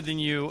someone other than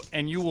you,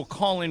 and you will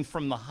call in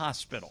from the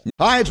hospital.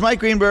 Hi, it's Mike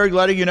Greenberg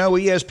letting you know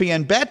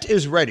ESPN Bet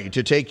is ready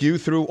to take you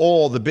through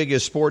all the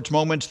biggest sports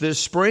moments this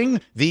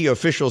spring. The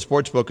official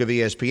sportsbook of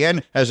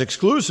ESPN has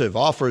exclusive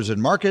offers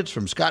and markets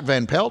from Scott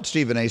Van Pelt,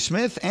 Stephen A.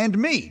 Smith, and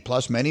me,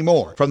 plus many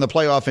more. From the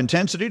playoff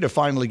intensity to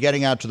finally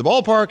getting out to the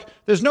ballpark,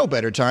 there's no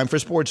better time for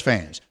sports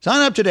fans.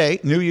 Sign up today.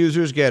 New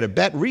users get a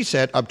bet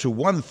reset up to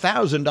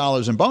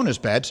 $1,000 in bonus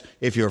bets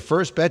if your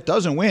first bet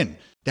doesn't win.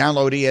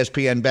 Download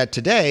ESPN Bet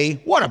today.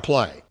 What a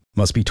play.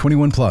 Must be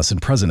 21 plus and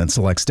present in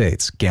select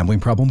states. Gambling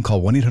problem?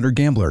 Call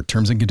 1-800-GAMBLER.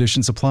 Terms and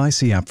conditions apply.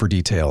 See app for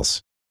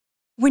details.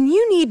 When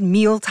you need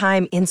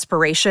mealtime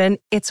inspiration,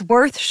 it's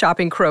worth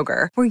shopping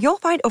Kroger, where you'll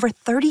find over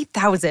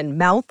 30,000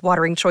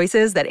 mouth-watering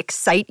choices that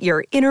excite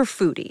your inner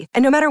foodie.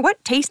 And no matter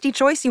what tasty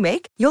choice you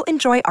make, you'll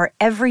enjoy our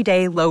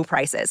everyday low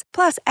prices,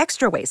 plus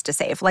extra ways to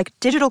save, like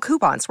digital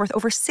coupons worth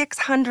over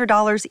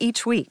 $600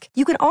 each week.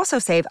 You can also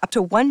save up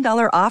to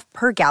 $1 off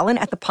per gallon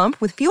at the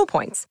pump with fuel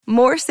points.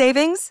 More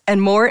savings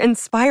and more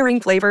inspiring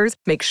flavors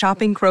make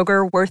shopping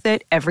Kroger worth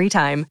it every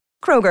time.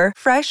 Kroger,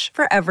 fresh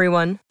for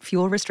everyone.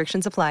 Fuel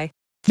restrictions apply.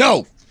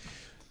 No.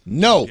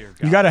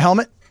 You got a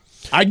helmet?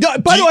 By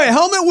the way, a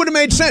helmet would have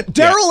made sense.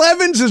 Daryl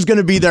Evans is going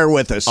to be there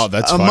with us. Oh,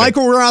 that's funny.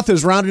 Michael Roth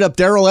has rounded up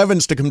Daryl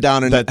Evans to come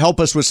down and help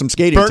us with some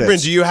skating Bergman,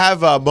 tips. do you have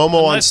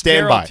Momo on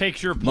standby? Daryl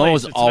takes your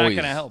place, it's not going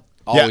to help.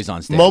 Always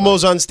on standby.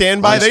 Momo's on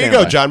standby. There you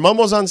go, John.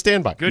 Momo's on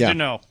standby. Good to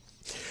know.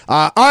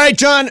 All right,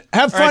 John,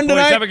 have All right, fun boys,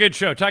 tonight. have a good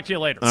show. Talk to you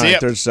later. All right,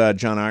 there's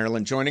John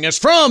Ireland joining us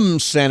from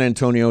San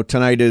Antonio.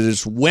 Tonight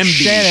is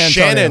Wemby.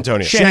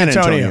 San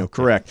Antonio.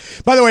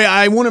 Correct. By the way,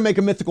 I want to make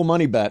a mythical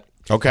money bet.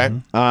 Okay.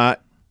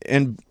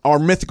 And our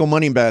mythical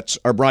money bets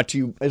are brought to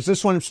you. Is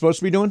this one I'm supposed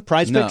to be doing?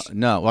 Prize picks?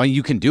 No. Well,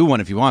 you can do one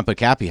if you want, but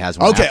Cappy has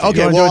one. Okay. You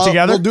wanna do it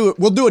together?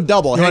 We'll do a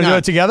double. You want to do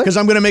it together? Because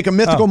I'm going to make a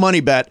mythical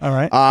money bet. All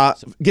right.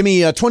 Give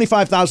me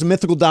 $25,000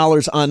 mythical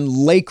dollars on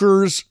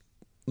Lakers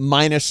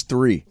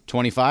 -3.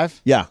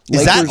 25? Yeah.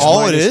 Is that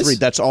all it is? -3.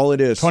 That's all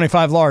it is.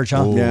 25 large,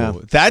 huh? Yeah.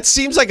 That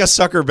seems like a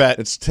sucker bet.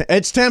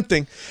 It's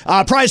tempting.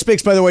 Prize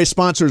Picks, by the way,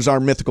 sponsors our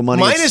Mythical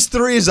Money.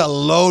 -3 is a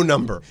low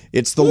number.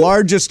 It's the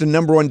largest and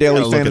number one daily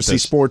Gotta look at fantasy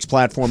this. sports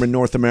platform in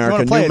North America.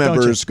 wanna play New it, don't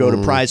members you? go to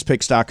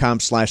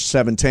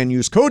prizepicks.com/710.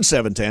 Use code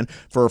 710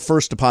 for a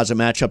first deposit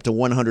match up to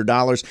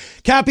 $100.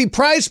 Cappy,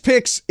 Prize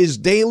Picks is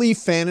daily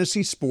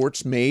fantasy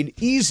sports made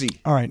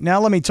easy. All right,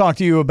 now let me talk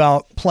to you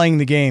about playing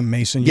the game,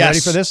 Mason. You Yes, ready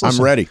for this? I'm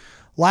ready.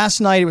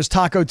 Last night, it was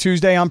Taco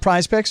Tuesday on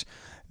Prize Picks.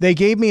 They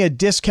gave me a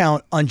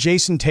discount on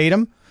Jason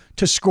Tatum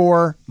to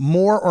score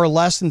more or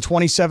less than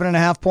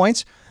 27.5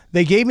 points.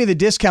 They gave me the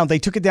discount. They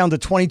took it down to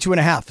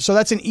 22.5. So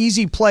that's an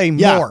easy play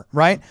more,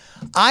 right?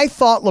 I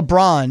thought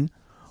LeBron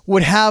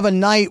would have a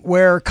night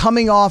where,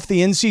 coming off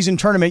the in-season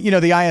tournament,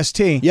 the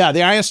IST. Yeah,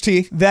 the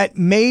IST. That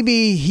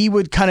maybe he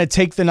would kind of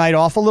take the night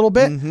off a little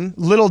bit.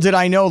 Little did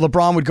I know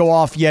LeBron would go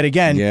off yet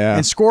again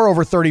and score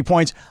over 30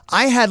 points.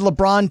 I had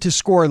LeBron to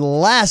score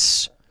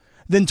less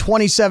than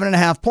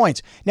 27.5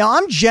 points. Now,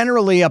 I'm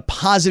generally a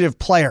positive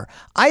player.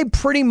 I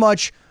pretty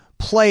much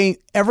play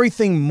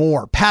everything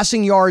more.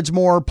 Passing yards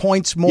more,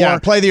 points more. Yeah,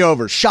 play the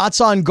overs.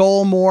 Shots on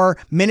goal more,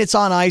 minutes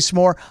on ice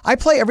more. I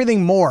play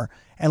everything more.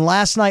 And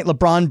last night,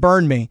 LeBron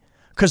burned me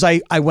because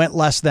I went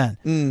less than.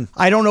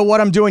 I don't know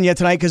what I'm doing yet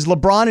tonight because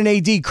LeBron and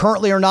AD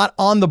currently are not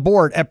on the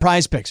board at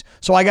Prize Picks.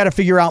 So I got to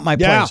figure out my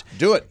plays.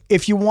 Do it.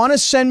 If you want to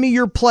send me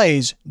your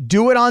plays,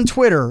 do it on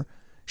Twitter.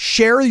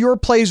 Share your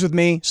plays with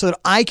me so that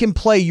I can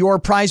play your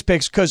Prize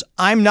Picks because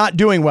I'm not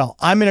doing well.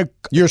 I'm in a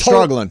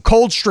struggling.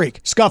 Cold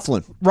streak.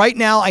 Scuffling. Right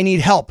now, I need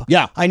help.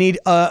 Yeah. I need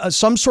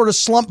some sort of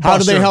slump buster. How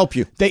do they help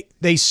you?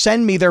 They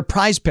send me their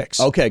Prize Picks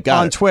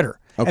on Twitter,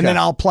 and then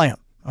I'll play them.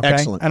 Okay?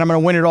 Excellent. And I'm going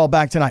to win it all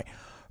back tonight.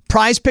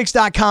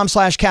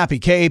 PrizePicks.com/Cappy,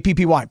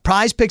 K-A-P-P-Y.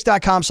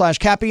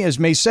 PrizePicks.com/Cappy. As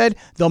May said,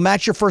 they'll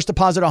match your first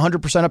deposit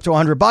 100% up to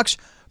 $100.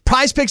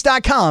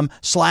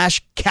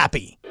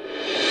 PrizePicks.com/Cappy.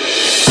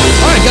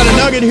 All right, got a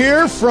nugget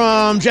here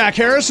from Jack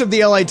Harris of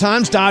the LA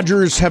Times.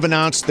 Dodgers have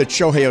announced that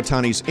Shohei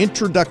Ohtani's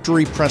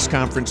introductory press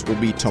conference will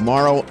be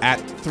tomorrow at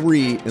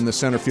 3 in the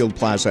Center Field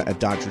Plaza at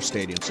Dodger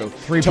Stadium. So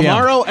 3 p.m.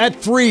 tomorrow at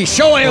 3,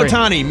 Shohei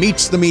Ohtani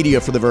meets the media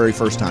for the very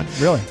first time.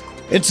 Really?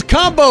 It's a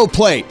combo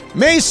plate.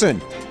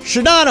 Mason,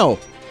 Shadano,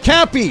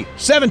 Cappy,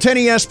 710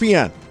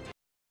 ESPN.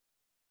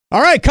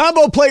 All right,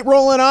 combo plate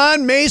rolling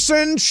on.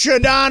 Mason,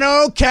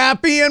 Shadano,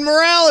 Cappy, and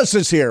Morales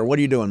is here. What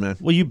are you doing, man?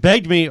 Well, you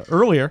begged me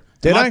earlier.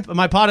 Did I? Am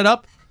I potted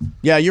up?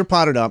 Yeah, you're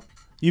potted up.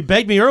 You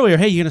begged me earlier.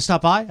 Hey, you going to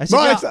stop by? I said,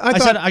 Well, yeah. I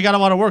said, I got a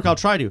lot of work. I'll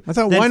try to. I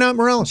thought, Then why not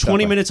Morales?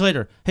 20 minutes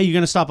later. Hey, you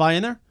going to stop by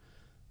in there?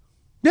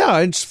 Yeah,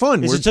 it's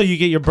fun. Is it so you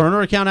get your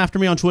burner account after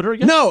me on Twitter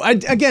again? No, I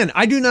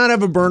do not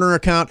have a burner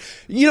account.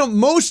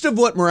 Most of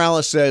what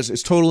Morales says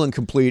is total and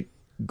complete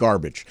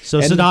garbage. So,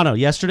 Sedano,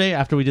 yesterday,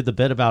 after we did the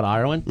bit about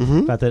Ireland,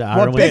 about the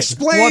Ireland.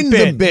 Explain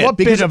the bit. What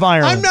bit of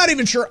Ireland? I'm not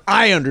even sure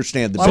I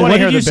understand the bit. So what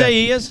did you say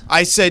he is?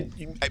 I said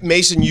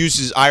Mason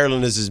uses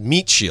Ireland as his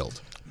meat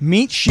shield.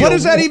 Meat shield? What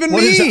does that even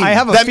mean? I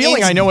have a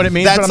feeling I know what it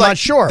means, but I'm not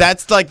sure.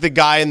 That's like the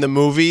guy in the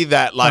movie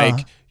that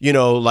like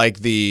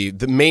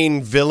the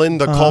main villain,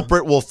 the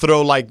culprit, will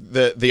throw like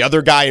the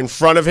other guy in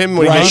front of him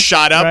when he gets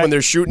shot up when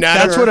they're shooting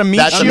at him. That's what a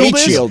meat shield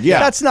is? Shield, yeah.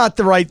 That's not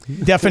the right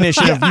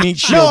definition of meat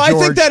shield, No, I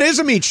George. think that is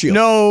a meat shield.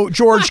 No,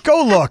 George,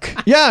 go look.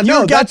 Yeah,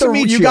 no, that's a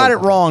meat shield. You got it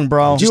wrong,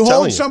 bro. You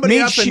hold somebody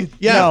up and...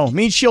 No,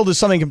 meat shield is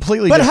something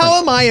completely But different.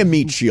 how am I a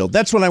meat shield?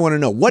 That's what I want to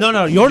know.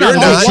 No, you're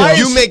not. Why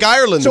You make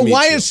Ireland So the meat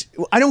why shield. is...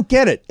 I don't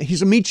get it.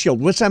 He's a meat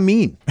shield. What's that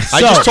mean? I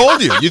just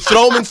told you. You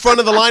throw him in front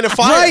of the line of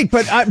fire. Right,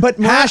 but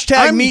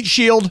Hashtag meat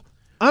shield.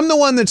 I'm the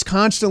one that's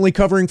constantly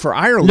covering for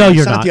Ireland. No,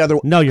 you're It's not. the other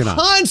one. No, you're not.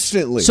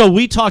 Constantly. So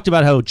we talked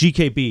about how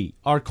GKB,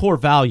 our core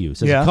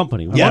values as a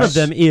company, one of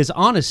them is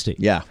honesty.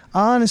 Yeah.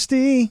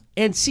 Honesty.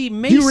 And see,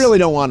 Mason, You really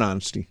don't want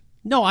honesty.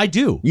 No, I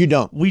do. You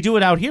don't. We do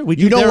it out here. We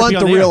do You don't therapy want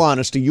on the real air.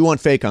 honesty. You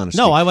want fake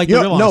honesty. No, I like the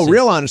real honesty. No,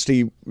 real honesty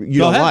you Go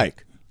don't ahead.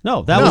 like.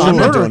 No, that No, was I'm a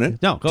not murder. doing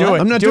it. No, go Do ahead. it.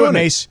 I'm not Do doing it, it.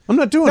 Mace. I'm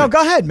not doing No, it.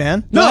 go ahead,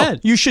 man. No. Go ahead.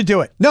 You should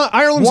do it. No,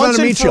 Ireland's Once not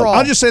a and meat for shield. all.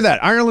 I'll just say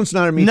that. Ireland's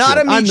not a meat Not shield.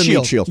 a meat I'm the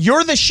shield. meat shield.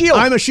 You're the shield.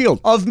 I'm a shield.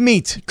 Of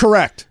meat.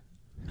 Correct.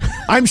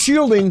 I'm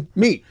shielding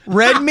meat.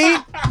 Red meat?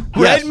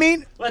 Red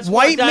meat? Let's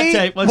White mark that meat?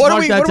 tape. Let's What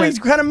mark that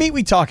tape. kind of meat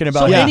we talking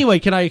about? So here? anyway,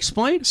 can I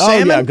explain?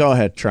 Salmon? Oh, yeah, go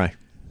ahead. Try.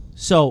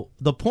 So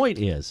the point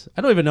is,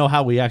 I don't even know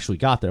how we actually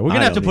got there. We're going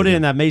to have to put it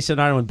in that Mason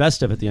Ireland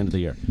best of at the end of the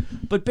year.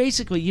 But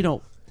basically,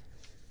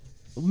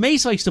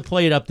 Mace likes to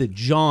play it up that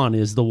John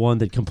is the one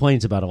that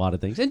complains about a lot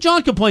of things. And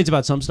John complains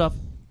about some stuff.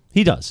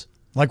 He does.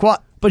 Like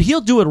what? But he'll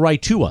do it right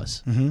to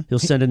us. He'll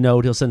send a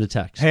note. He'll send a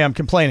text. Hey, I'm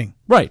complaining.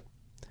 Right.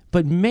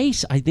 But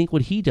Mace, I think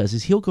what he does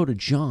is he'll go to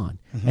John,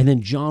 and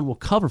then John will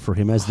cover for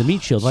him as the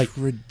meat shield. Like,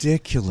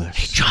 ridiculous.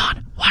 Hey,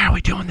 John, why are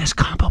we doing this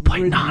combo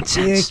plate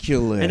nonsense?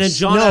 Ridiculous. And then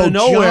John out of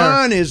nowhere.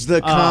 John is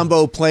the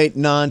combo plate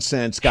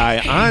nonsense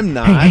guy. I'm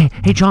not.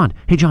 Hey, John,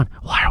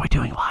 why are we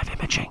doing live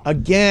imaging?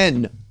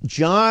 Again,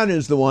 John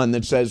is the one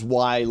that says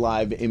why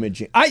live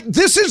imaging.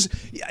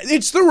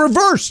 It's the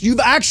reverse. You've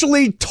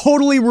actually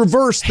totally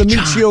reversed the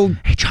meat shield.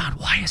 Hey, John,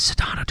 why is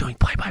Sedano doing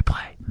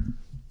play-by-play?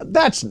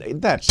 That's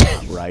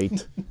not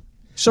right.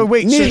 So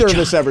wait, neither of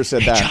us ever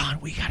said that. John,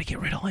 we got to get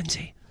rid of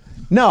Lindsay.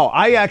 No,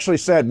 I actually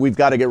said we've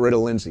got to get rid of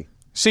Lindsay.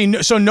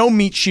 See, so no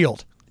meat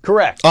shield.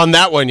 Correct. On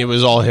that one, it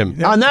was all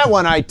him. On that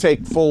one, I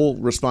take full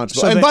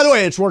responsibility. And by the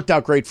way, it's worked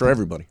out great for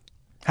everybody.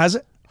 Has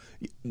it?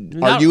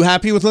 Are you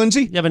happy with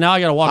Lindsay? Yeah, but now I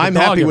got to walk. I'm the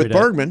dog happy every with day.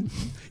 Bergman.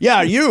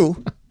 Yeah,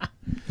 you.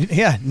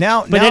 Yeah.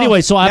 Now,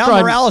 anyway, so after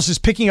now Morales is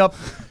picking up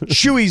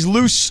Shuey's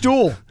loose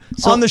stool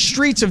on the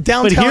streets of But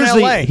downtown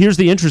LA. here's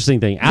the interesting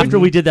thing. After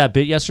we did that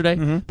bit yesterday,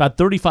 about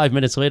 35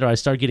 minutes later, I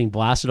started getting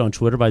blasted on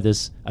Twitter by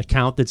this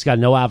account that's got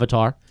no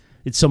avatar.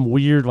 It's some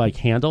weird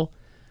handle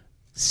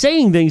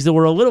saying things that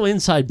were a little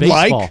inside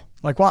baseball.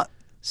 Like what?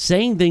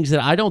 Saying things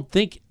that I don't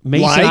think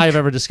Mace and I have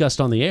ever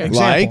discussed on the air.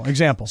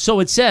 Example. So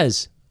it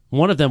says,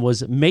 one of them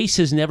was, Mace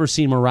has never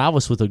seen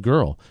Morales with a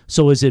girl.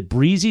 So is it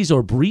Breezy's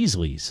or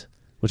Breezley's?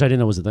 Which I didn't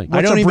know was a thing.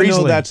 I don't even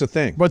know that's a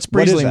thing. What's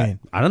What is Breezley that? mean?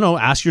 I don't know.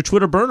 Ask your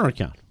Twitter burner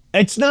account.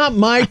 It's not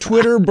my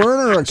Twitter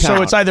burner account.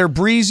 So it's either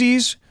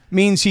Breezy's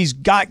means he's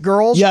got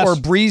girls, Yes. or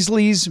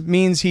Breezley's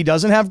means he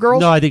doesn't have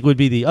girls? No, I think it would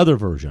be the other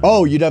version.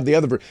 Oh, you'd have the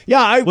other version.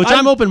 Yeah,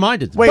 I'm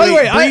open-minded. Wait, By the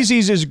way,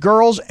 Breezy's is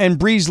girls and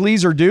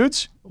Breezley's are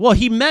dudes? Well,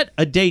 he met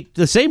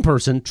the same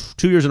person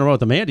 2 years in a row at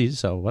the Mandy's,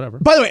 so whatever.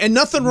 By the way, and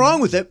nothing wrong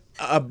with it,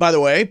 by the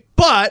way,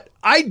 but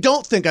I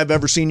don't think I've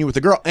ever seen you with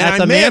a girl. And At I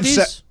the may Mandy's?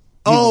 have said,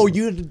 oh,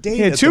 you had a date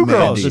He had at two the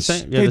girls. Mandy's. It's the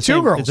same- He had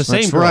two girls. It's the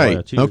same That's girl. right.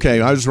 Yeah, 2 years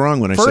Okay, I was wrong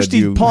when I First said he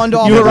you. pawned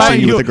off You were one- right.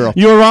 You with a girl.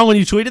 You were wrong when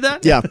you tweeted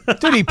that? Yeah.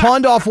 Dude, he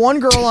pawned off one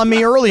girl on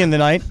me early in the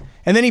night,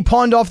 and then he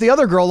pawned off the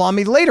other girl on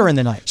me later in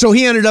the night. So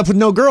he ended up with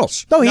no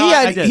girls. No,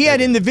 I did. he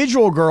had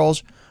individual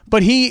girls,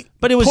 but it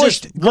was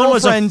pushed just one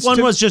girlfriends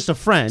was just a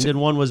friend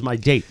and one was my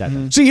date that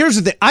day. See, here's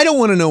the thing. I don't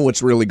want to know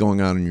what's really going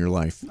on in your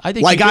life. I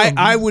think like you do.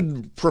 I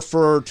would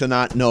prefer to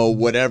not know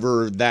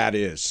whatever that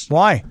is.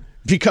 Why?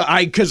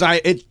 Because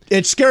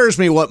it scares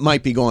me what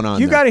might be going on.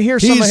 You there. got to hear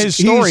some of He's- his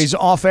stories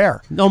off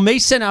air. No,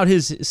 Mace sent out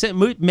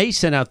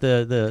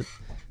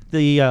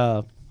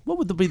the what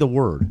would be the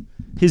word?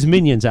 His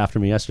minions after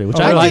me yesterday, which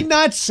I I like. did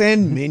not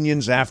send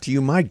minions after you.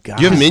 My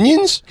God, You have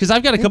minions? Because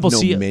I've got a couple no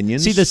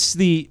minions. See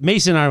the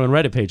Mason Ireland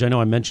Reddit page. I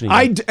know I'm mentioning.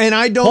 I it. and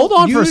I don't Hold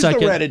on use for a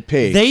second. the Reddit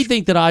page. They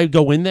think that I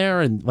go in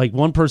there and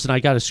one person I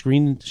got a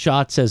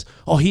screenshot says,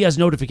 "Oh, he has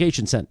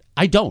notification sent."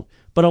 I don't.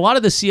 But a lot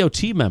of the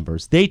COT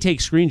members, they take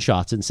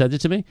screenshots and send it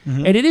to me,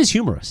 and it is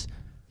humorous.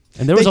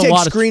 And there was they a take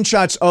lot of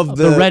screenshots of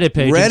the Reddit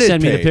page and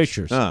send me the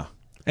pictures.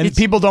 And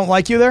people don't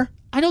like you there?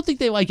 I don't think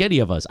they like any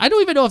of us. I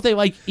don't even know if they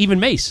like even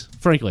Mace,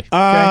 frankly.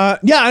 Yeah,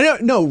 I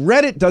don't. No,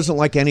 Reddit doesn't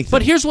like anything.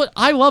 But here's what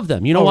I love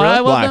them. You know why really? I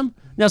love Why? them?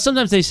 Now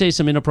sometimes they say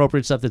some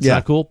inappropriate stuff that's Yeah.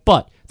 not cool,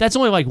 but that's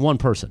only like one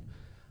person.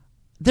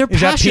 They're Is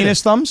that passionate.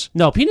 penis thumbs?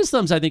 No, penis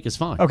thumbs I think is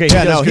fine. Okay, he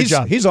Yeah, does no, a good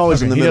job. he's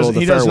always in the He middle does- of the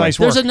he does fairway. nice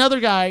work. There's another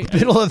guy.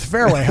 Middle of the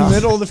fairway, huh?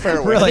 Middle of the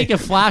fairway. I think it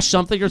flashed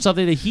something or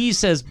something that he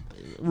says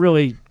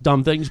really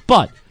dumb things.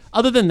 But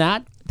other than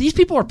that, these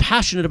people are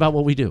passionate about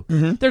what we do.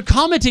 They're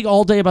commenting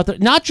all day about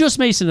not just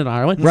Mason and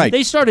Ireland. Right.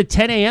 They start at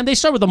 10 a.m. They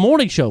start with the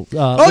morning show.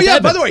 Oh with yeah.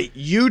 Evan. By the way,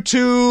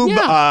 YouTube,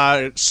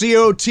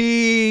 COT,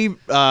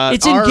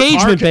 It's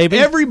engagement, baby.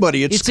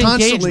 Everybody, it's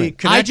constantly engagement.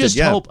 connected. I just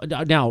yeah. hope.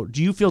 Now,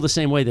 do you feel the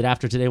same way that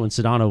after today, when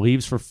Sedano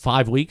leaves for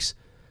 5 weeks,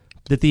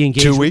 that the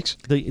engagement 2 weeks?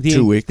 the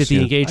 2 weeks, that the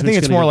yeah. engagement I think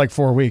it's more like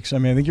 4 weeks. I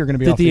mean, I think you're going to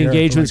be that off the air for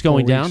engagement's like 4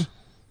 going weeks. down.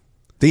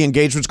 The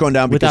engagement's going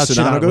down because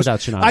Without Sedano Shinaga- goes. without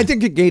Shinaga. I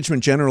think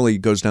engagement generally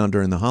goes down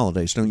during the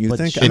holidays, don't you But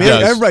think? it I mean,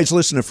 does. everybody's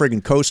listening to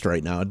friggin' Coast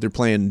right now. They're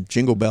playing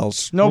Jingle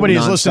Bells. Nobody's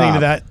nonstop. listening to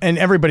that, and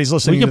everybody's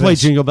listening We can to play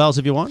this. Jingle Bells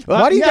if you want.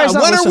 Why do you guys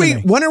not when listen are we? to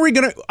me? When are we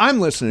gonna? I'm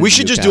listening. We to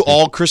should you, just do Kathy.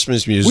 all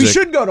Christmas music. We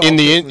should go to in all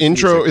the Christmas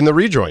intro music. in the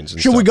rejoins.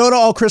 And Should we stuff. go to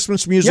all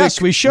Christmas music? Yes,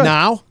 we should.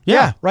 Now.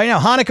 Yeah, right now.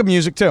 Hanukkah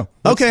music, too.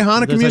 Okay,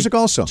 Hanukkah There's music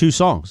like also. 2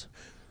 songs.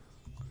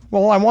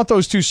 Well, I want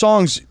those 2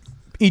 songs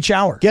each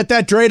hour. Get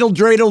that dreidel,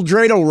 dreidel,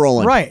 dreidel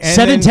rolling. Right. And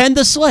 710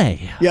 The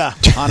Sleigh. Yeah.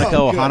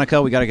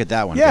 Hanukkah, we got to get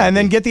that one. Yeah, and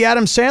then get the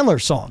Adam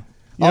Sandler song.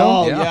 You know?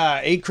 Oh yeah,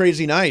 8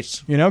 Crazy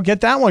Nights. You know,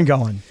 get that one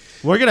going.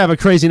 We're going to have a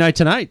crazy night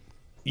tonight.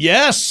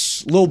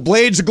 Yes, little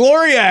Blades of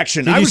Glory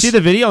action. Did you see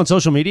the video on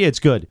social media? It's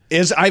good.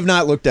 I've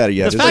not looked at it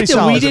yet. The Is fact it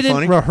that we Is it didn't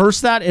funny?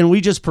 rehearse that and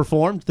we just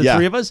performed, the Yeah.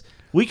 3 of us,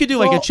 we could do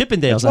like a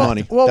Chippendales. well, act.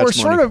 funny. Well,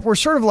 That's money. we're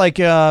sort of like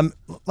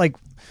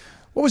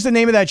what was the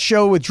name of that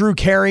show with Drew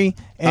Carey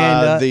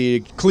and the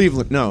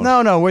Cleveland.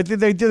 no, where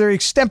they're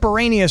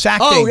extemporaneous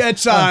acting. Oh,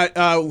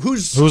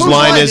 it's whose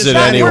line is it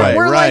that? anyway?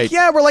 We're right.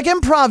 like we're like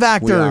improv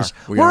actors.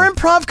 We We're are.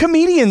 improv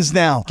comedians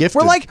now.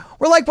 Gifted. We're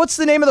like what's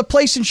the name of the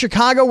place in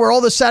Chicago where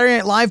all the Saturday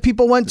Night Live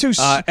people went to?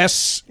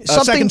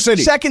 Second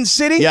City. Second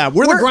City. Yeah,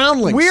 we're the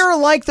groundlings. We're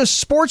like the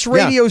sports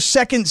radio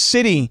Second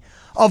City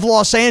of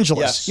Los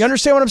Angeles. Yes. You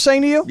understand what I'm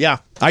saying to you? Yeah,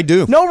 I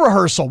do. No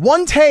rehearsal,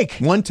 one take.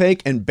 One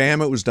take and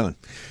bam, it was done.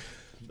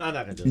 I'm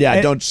not going to do Yeah,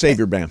 And- don't save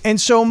your bam. And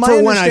so my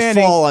For when I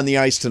understanding, fall on the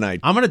ice tonight.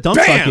 I'm going to dump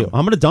Bam! truck you.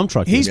 I'm going to dump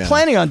truck you. he's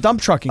planning on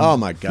dump trucking. Oh,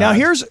 my God. Now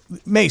here's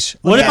Mace.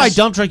 What if I Mace,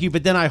 dump truck you,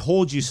 but then I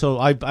hold you so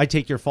I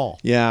take your fall?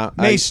 Yeah,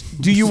 Mace,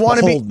 do you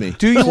want to be? hold me?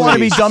 Do you want to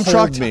be Please, dump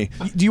hold trucked? me.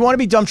 Do you want to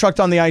be dump trucked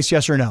on the ice?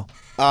 Yes or no?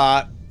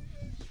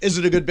 Is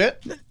it a good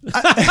bit?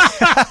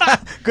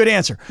 Good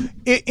answer.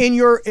 In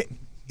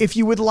if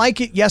you would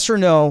like it, yes or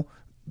no,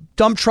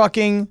 dump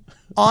trucking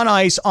on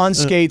ice, on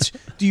skates.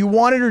 Do you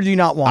want it or do you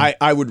not want it?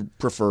 I would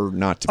prefer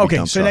not to be Okay,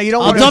 dump so now trucked. you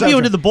don't I'll want dump you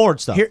into the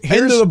board stuff.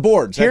 Into the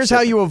boards. Here's that's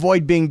how it. you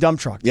avoid being dump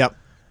trucked. Yep.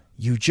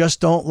 You just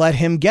don't let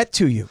him get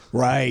to you.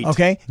 Right.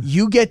 Okay?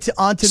 You get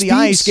onto the Speed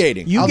ice.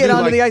 skating. You I'll get do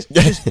onto the ice.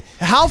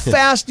 How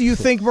fast do you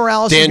think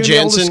Morales is Dan going to be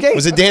able to Jansen? skate?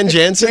 Was it Dan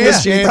Jansen?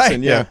 Yeah, right.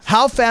 yeah.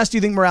 How fast do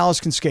you think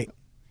Morales can skate?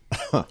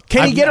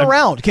 Can he get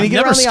around? Can he I've get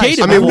never around the ice? skated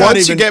I mean, before.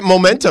 once you get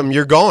momentum,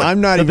 you're going. I'm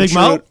not The even big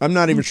sure. mouth? I'm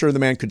not even sure the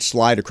man could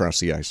slide across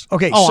the ice.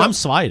 Okay, Oh, so, I'm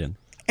sliding.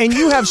 and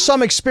you have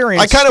some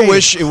experience. I kind of skating.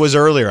 wish it was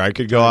earlier. I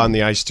could go on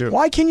the ice too.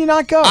 Why can you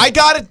not go? I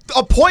got an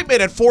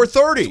appointment at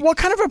 4:30. What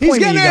kind of He's appointment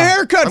getting a you got?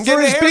 haircut I'm for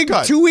getting his a big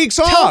haircut. 2 weeks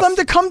off. Tell them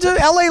to come to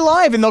LA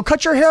Live and they'll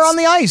cut your hair on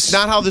the ice.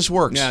 Not how this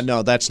works. Yeah,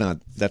 no, that's not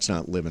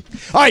living.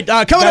 All right,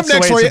 coming That's up the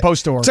next way for it's you.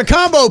 supposed to work. It's a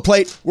combo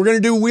plate. We're going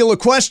to do Wheel of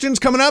Questions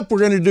coming up. We're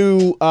going to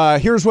do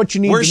Here's What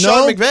You Need Where's to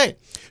Know. Sean McVay?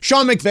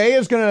 Sean McVay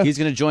is going He's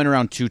going to join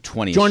around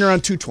 2:20. join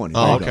around 2:20. Oh,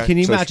 There you okay. go. Can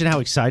you So imagine how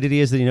excited he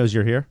is that he knows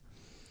you're here?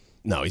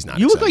 No, he's not.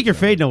 You look excited. like you're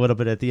fading a little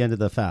bit at the end of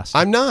the fast.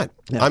 I'm not.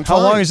 I'm How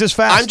fine. long is this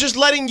fast? I'm just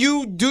letting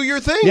you do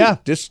your thing. Yeah,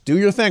 just do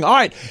your thing. All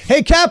right.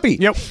 Hey, Cappy.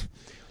 Yep.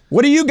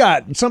 What do you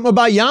got? Something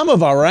about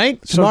Yamava, right?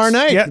 Tomorrow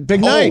night. yeah.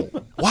 Big night.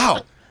 Oh,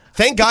 wow.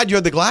 Thank God you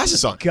had the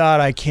glasses on.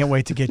 God, I can't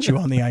wait to get you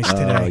on the ice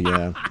today.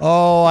 yeah.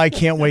 Oh, I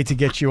can't wait to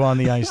get you on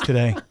the ice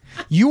today.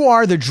 You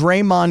are the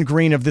Draymond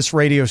Green of this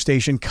radio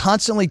station,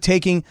 constantly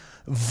taking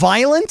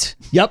violent,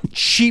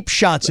 cheap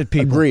shots at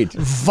people. Agreed.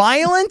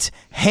 Violent,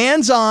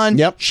 hands-on,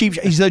 Yep. cheap.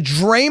 He's the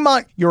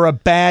Draymond. You're a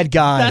bad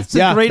guy. That's the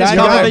Yeah, greatest bad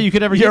compliment guy. you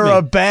could ever You're give me.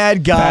 a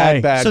bad guy.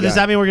 Bad So does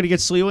guy. that mean we're going to get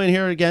Sliwa in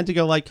here again to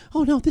go like,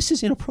 oh no, this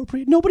is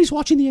inappropriate. Nobody's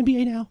watching the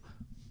NBA now.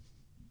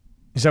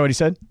 Is that what he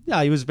said?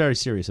 Yeah, he was very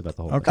serious about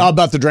the whole thing. Oh,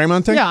 about the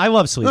Draymond thing? Yeah, I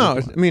love Sliwa.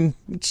 No, I mean,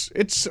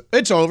 it's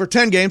over.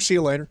 10 games. See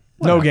you later.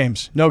 No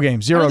games. No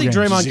games. Zero I don't think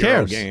games. Draymond Zero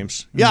cares.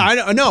 games. Yeah,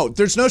 I know.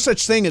 There's no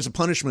such thing as a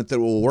punishment that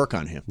will work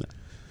on him.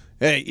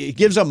 It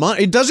gives up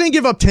money. It doesn't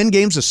give up 10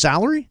 games of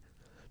salary.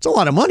 It's a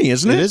lot of money,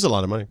 isn't it? It is a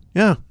lot of money.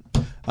 Yeah.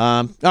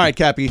 All right,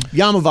 Cappy.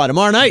 Yamava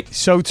tomorrow night.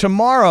 So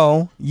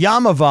tomorrow,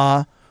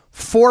 Yamava,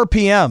 4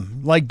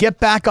 p.m. Like, get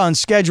back on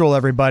schedule,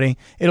 everybody.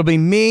 It'll be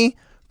me,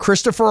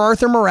 Christopher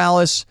Arthur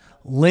Morales,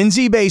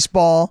 Lindsay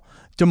Baseball,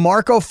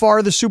 DeMarco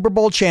Farr, the Super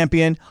Bowl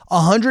champion,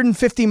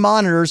 150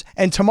 monitors,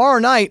 and tomorrow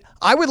night,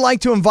 I would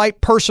like to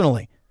invite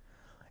personally,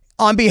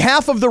 on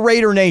behalf of the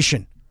Raider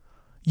Nation,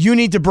 you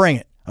need to bring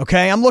it.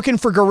 Okay, I'm looking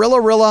for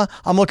Gorilla Rilla.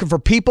 I'm looking for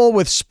people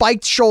with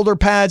spiked shoulder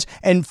pads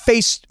and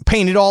face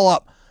painted all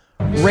up.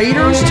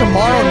 Raiders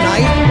tomorrow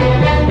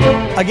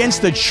night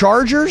against the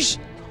Chargers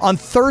on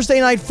Thursday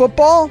Night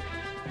Football.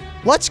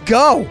 Let's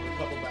go.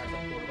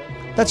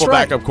 That's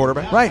right. Backup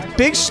quarterback. Right,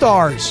 big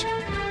stars.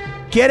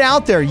 Get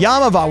out there,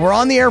 Yamava. We're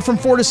on the air from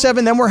 4 to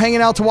 7. Then we're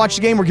hanging out to watch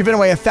the game. We're giving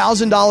away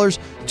 $1,000,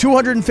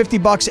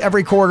 $250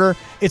 every quarter.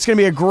 It's going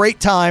to be a great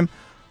time.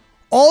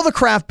 All the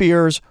craft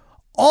beers,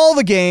 all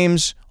the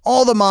games,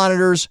 all the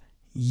monitors.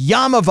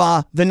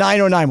 Yamava, the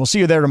 909. We'll see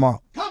you there tomorrow.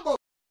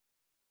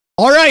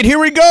 All right, here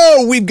we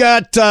go. We've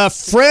got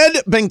Fred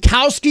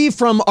Benkowski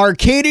from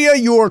Arcadia,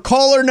 your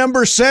caller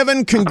number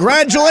 7.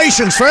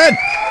 Congratulations, Fred.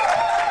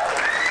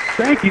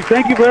 Thank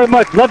you very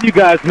much. Love you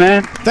guys,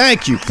 man.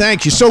 Thank you.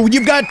 So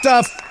you've got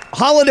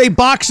holiday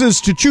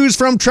boxes to choose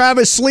from.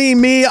 Travis, Slee,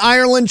 me,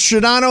 Ireland,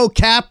 Shadano,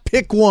 Cap.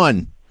 Pick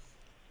one.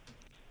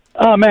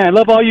 Oh, man, I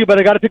love all you, but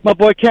I got to pick my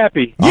boy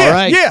Cappy. All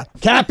right. Yeah,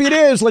 Cappy it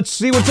is. Let's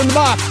see what's in the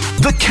box.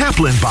 The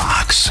Kaplan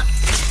Box.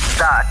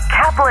 The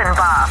Kaplan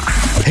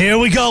Box. Here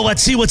we go.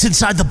 Let's see what's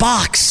inside the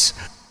box.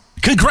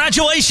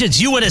 Congratulations,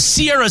 you win a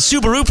Sierra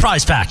Subaru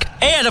prize pack.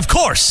 And, of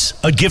course,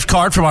 a gift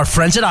card from our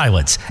friends at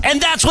Islands.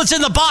 And that's what's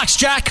in the box,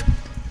 Jack.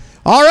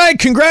 All right,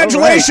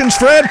 congratulations,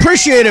 Fred.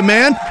 Appreciate it,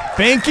 man.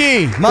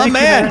 Binky, my Thank you,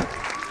 man.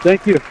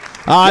 Thank you.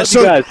 So,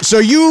 you guys. so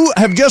you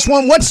have just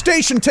won. What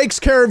station takes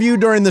care of you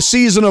during the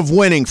season of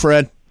winning,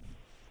 Fred?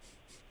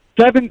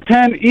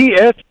 710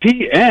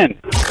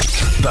 ESPN.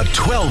 The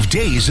 12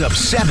 days of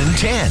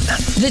 710.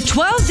 The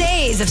 12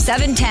 days of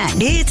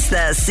 710. It's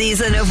the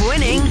season of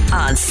winning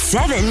on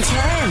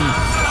 710.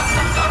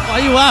 Why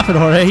are you laughing,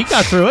 Jorge? He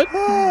got through it.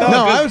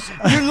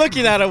 You're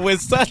looking at it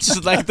with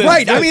such like this.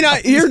 Right. I mean,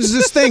 here's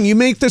this thing. You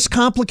make this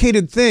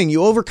complicated thing. You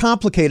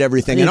overcomplicate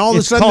everything. And all of a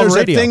It's sudden, called there's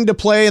radio. a thing to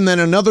play and then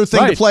another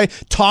thing to Right. play.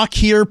 Talk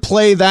here,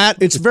 play that.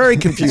 It's very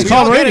confusing. It's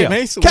called We all get radio. it,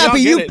 Mason. We all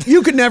Cappy, get it.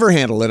 you could never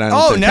handle it, I don't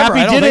Oh, think. never.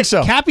 I don't did think it.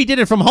 so. Cappy did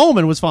it from home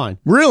and was fine.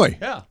 Really?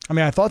 Yeah. I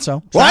mean, I thought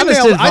so. Well, I Travis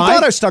nailed did it. I mine.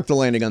 thought I stuck the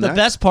landing on The that.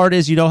 best part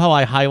is, you know how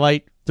I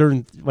highlight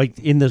during, like,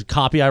 in the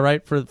copy I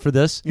write for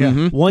this?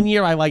 Yeah. One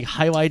year I, like,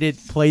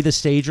 highlighted play the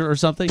stager or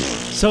something.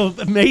 So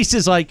Mace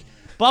is like,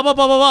 blah, blah,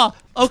 blah, blah,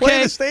 blah.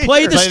 Okay,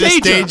 play the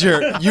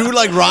stager. You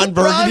like Ron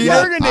Burgundy?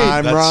 Ron Burgundy.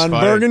 I'm That's Ron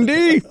funny.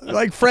 Burgundy.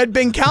 Like Fred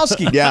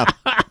Binkowski. Yeah.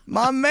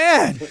 My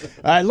man.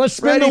 All right, let's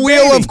spin Ready, the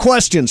wheel baby. of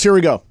questions. Here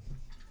we go.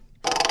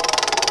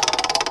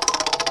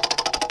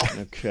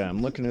 Okay,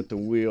 I'm looking at the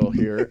wheel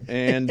here,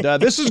 and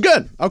this is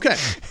good. Okay.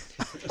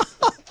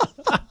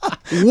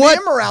 Me and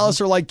Morales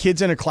are like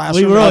kids in a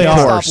classroom. We really I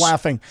can't are. Stop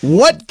laughing.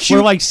 What cute?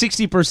 We're like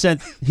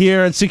 60%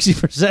 here and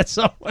 60%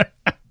 somewhere.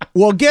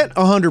 Well, get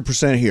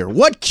 100% here.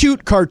 What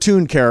cute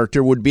cartoon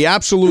character would be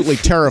absolutely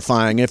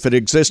terrifying if it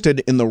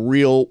existed in the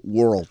real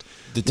world?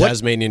 The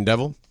Tasmanian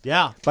Devil?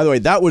 Yeah. By the way,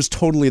 that was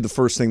totally the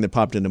first thing that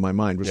popped into my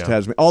mind was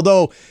Tasmanian.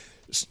 Although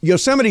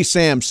Yosemite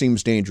Sam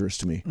seems dangerous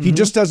to me. He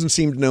just doesn't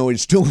seem to know what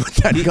he's doing with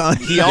that gun.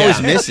 He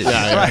always misses.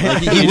 Right. Like,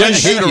 He does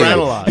shoot around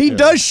a lot. He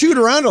does shoot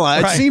around a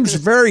lot. Right. It seems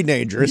very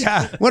dangerous.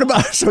 Yeah. What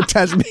about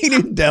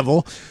Tasmanian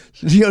Devil,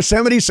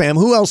 Yosemite Sam?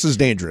 Who else is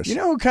dangerous? You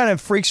know who kind of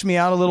freaks me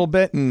out a little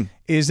bit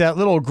is that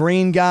little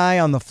green guy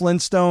on the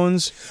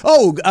Flintstones.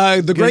 Oh,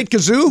 the Great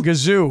Gazoo?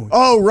 Gazoo.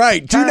 Oh,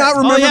 right. Do you not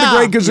remember yeah. the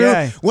Great Gazoo?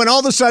 Yeah. When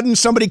all of a sudden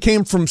somebody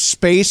came from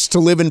space to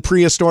live in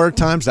prehistoric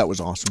times? That was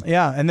awesome.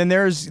 Yeah, and then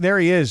there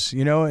he is,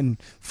 and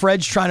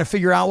Fred's trying to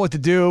figure out what to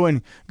do,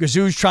 and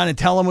Gazoo's trying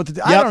to tell him what to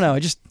do. I don't know.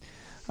 I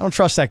don't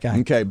trust that guy.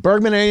 Okay.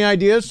 Bergman, any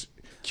ideas?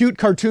 Cute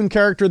cartoon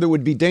character that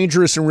would be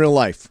dangerous in real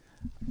life.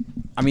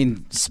 I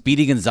mean,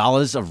 Speedy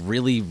Gonzalez, a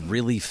really,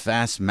 really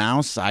fast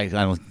mouse. I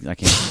can't.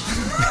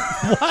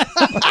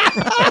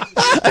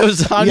 I'm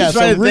just trying to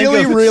think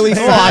really, of, really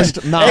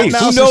fast mouse. Hey,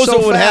 Mouse who is knows so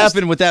what would fast.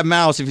 happen with that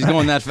mouse if he's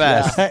going that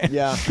fast?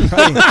 Yeah.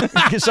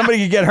 Right. Somebody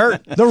could get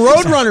hurt. The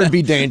Roadrunner would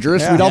be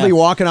dangerous. Yeah. We'd all be Yeah.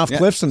 walking off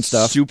cliffs and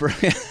stuff. Super.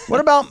 What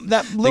about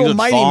that little would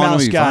Mighty fall and Mouse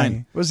we'd be guy?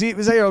 fine. Was he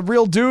a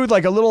real dude,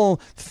 like a little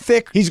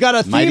thick? He's got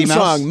a theme Mighty Mouse?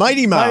 song,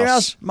 Mighty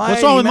Mouse.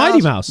 What's wrong with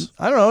Mighty Mouse?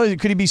 I don't know.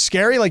 Could he be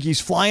scary? Like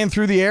he's flying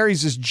through the air.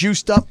 He's this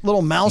juiced up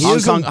little mouse. How about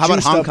juiced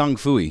Hong up. Kong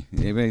Phooey?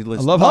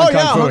 I love Hong Kong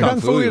Phooey. Hong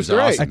Kong Phooey is great.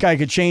 awesome. That guy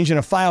could change in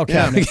a file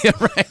cabinet. Yeah,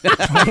 right.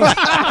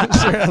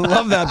 I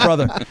love that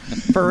brother.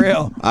 For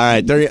real. All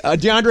right. There,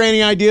 DeAndre,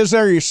 any ideas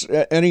there?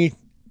 Any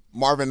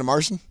Marvin the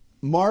Martian?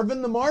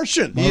 Marvin the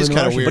Martian. He is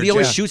kind of weird. But he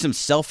always yeah. shoots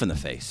himself in the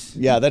face.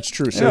 Yeah, that's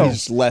true. So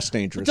he's less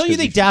dangerous. Don't you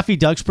 'cause think Daffy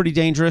Duck's pretty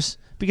dangerous?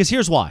 Because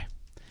here's why.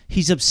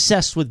 He's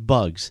obsessed with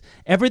bugs.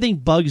 Everything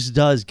Bugs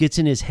does gets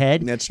in his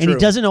head, That's and he true.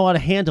 doesn't know how to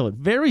handle it.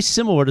 Very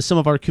similar to some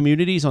of our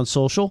communities on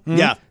social.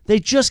 Yeah. They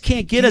just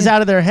can't get us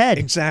out of their head.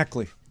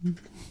 Exactly.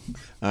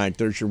 All right,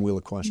 there's your wheel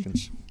of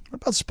questions.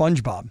 What about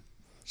SpongeBob?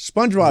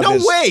 SpongeBob No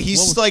is... way.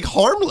 He's like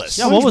harmless.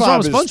 Yeah, what was wrong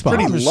with is SpongeBob?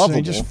 pretty lovable.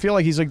 I just feel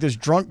like he's like this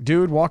drunk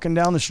dude walking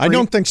down the street. I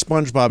don't think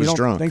SpongeBob You is don't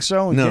drunk. think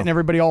so? No. Getting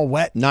everybody all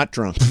wet. Not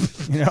drunk.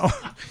 Yeah.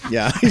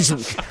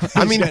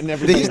 I mean,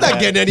 he's not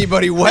getting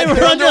anybody wet. They were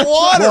They're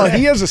underwater. Well,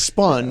 he is a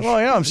sponge. Well,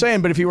 yeah, I'm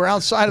saying, but if he were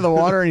outside of the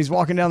water and he's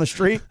walking down the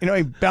street,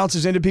 he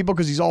bounces into people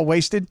because he's all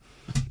wasted.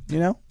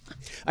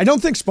 I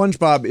don't think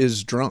SpongeBob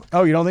is drunk.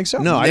 Oh, you don't think so?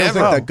 No, I don't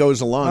think that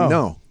goes along. Oh.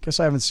 No. Guess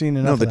I haven't seen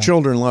enough. No, of the that.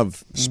 children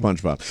love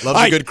SpongeBob. Loves All a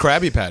right. good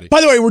Krabby Patty. By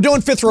the way, we're doing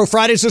Fifth Row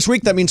Fridays this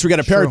week. That means we got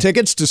a pair of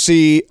tickets to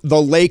see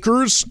the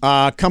Lakers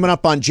coming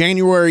up on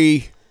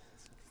January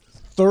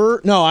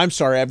 3rd. No, I'm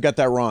sorry. I've got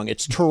that wrong.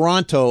 It's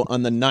Toronto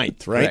on the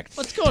 9th, right? Correct.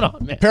 What's going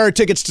on, man? Pair of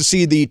tickets to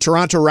see the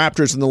Toronto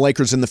Raptors and the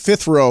Lakers in the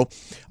fifth row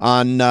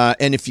on,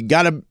 and if you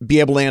got to be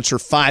able to answer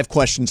 5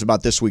 questions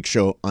about this week's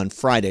show on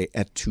Friday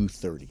at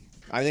 2:30.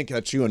 I think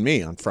that's you and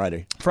me on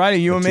Friday. Friday,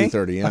 you and me?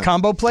 2:30, yeah. A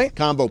combo plate?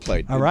 Combo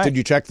plate. All right. Did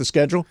you check the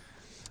schedule?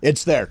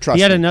 It's there. Trust me.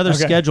 He had another Okay.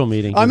 schedule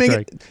meeting. I with mean,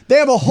 Drake. they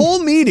have a whole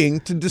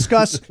meeting to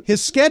discuss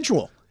his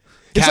schedule.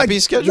 It's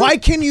Cappy's schedule? Why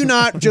can you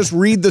not just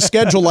read the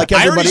schedule like I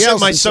already everybody sent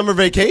else? my summer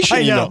vacation.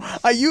 I know.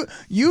 email.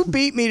 You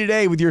beat me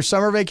today with your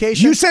summer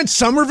vacation. You sent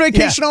summer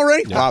vacation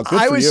already? Wow, good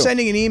I for was you.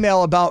 sending an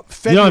email about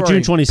You're on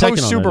February June 22nd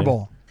post Super already.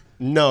 Bowl.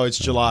 No, it's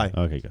July.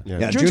 Okay, good.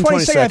 Yeah, June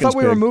 22nd, I thought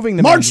we were big. moving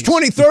the March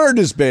mountains. 23rd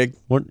is big.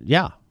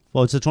 Yeah.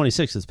 Well, it's the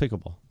 26th. It's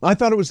pickleball. I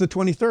thought it was the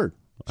 23rd.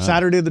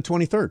 Saturday the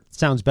 23rd.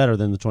 Sounds better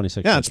than the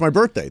 26th. Yeah, it's my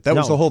birthday. That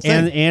was No, the whole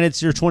thing. And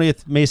it's your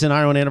 20th Mason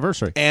Ireland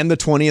anniversary. And the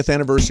 20th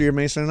anniversary of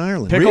Mason and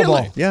Ireland. Pickleball.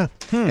 Really? Yeah.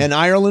 And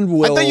Ireland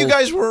will... I thought you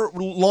guys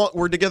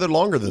were together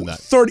longer than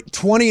that.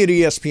 20 at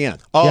ESPN.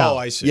 Oh, Yeah.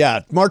 I see. Yeah,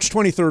 March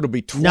 23rd will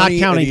be 20 Not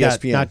counting at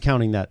that. ESPN. Not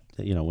counting that.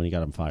 When he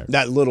got him fired.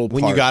 That little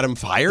When part. you got him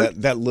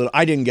fired? That little...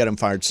 I didn't get him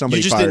fired. Somebody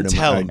You just fired didn't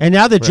tell him. And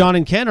now that John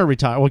and Ken are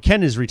retired, well,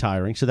 Ken is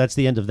retiring, so that's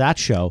the end of that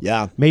show.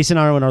 Yeah. Mason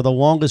Ireland are the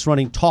longest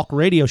running talk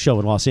radio show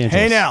in Los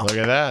Angeles. Hey now. Look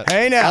at that.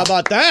 Hey now. How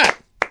about that?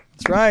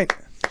 That's right.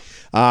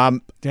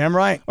 Damn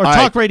right. Or All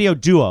talk right. radio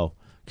duo,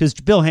 because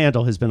Bill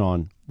Handel has been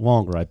on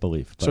longer, I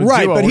believe. But So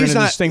Right, duo, but we're he's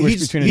gonna not. distinguish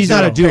between a he's duo.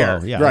 not a duo.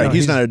 pair. Yeah, Right, No,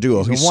 he's not a duo.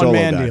 he's a He's solo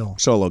one-man guy. deal.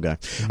 Solo guy.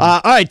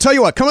 All right, tell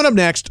you what. Coming up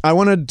next, I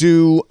want to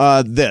do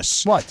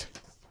this. What?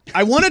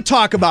 I want to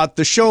talk about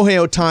the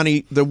Shohei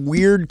Ohtani, the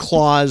weird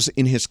clause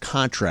in his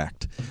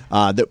contract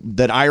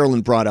that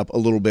Ireland brought up a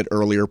little bit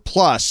earlier.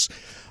 Plus,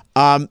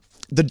 the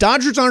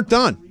Dodgers aren't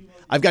done.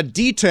 I've got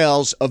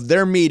details of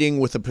their meeting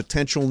with a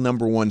potential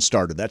number 1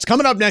 starter. That's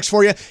coming up next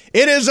for you.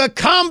 It is a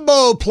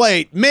combo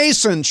plate.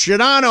 Mason,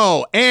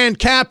 Shadano, and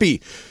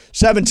Cappy.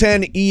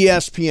 710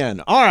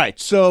 ESPN. All right,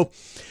 so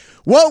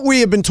what we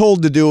have been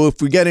told to do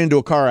if we get into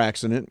a car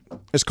accident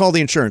is call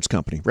the insurance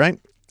company, right?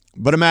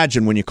 But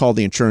imagine when you call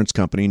the insurance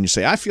company and you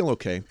say, I feel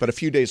okay, but a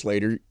few days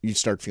later, you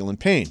start feeling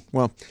pain.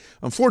 Well,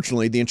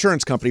 unfortunately, the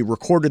insurance company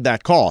recorded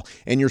that call,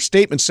 and your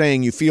statement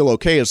saying you feel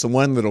okay is the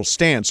one that'll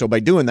stand. So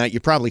by doing that, you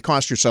probably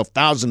cost yourself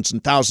thousands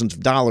and thousands of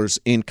dollars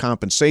in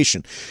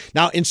compensation.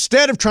 Now,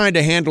 instead of trying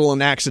to handle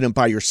an accident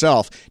by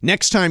yourself,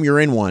 next time you're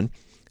in one,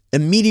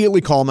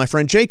 immediately call my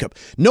friend Jacob.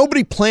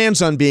 Nobody plans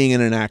on being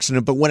in an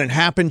accident, but when it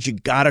happens, you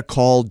got to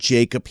call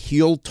Jacob.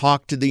 He'll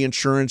talk to the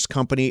insurance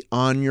company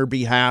on your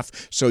behalf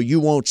so you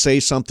won't say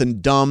something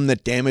dumb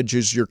that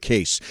damages your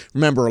case.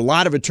 Remember, a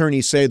lot of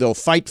attorneys say they'll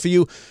fight for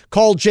you.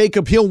 Call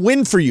Jacob. He'll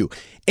win for you.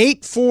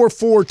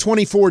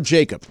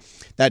 844-24-JACOB.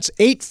 That's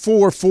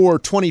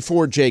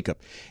 844-24-JACOB.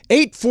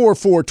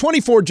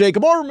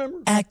 844-24-JACOB. Or remember,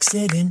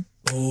 accident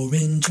or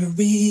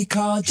injury,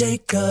 call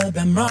Jacob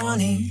and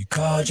Ronnie.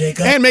 Call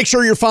Jacob. And make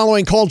sure you're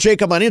following Call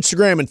Jacob on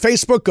Instagram and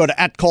Facebook. Go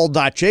to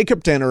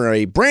 @call.jacob to enter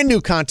a brand new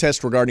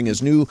contest regarding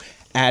his new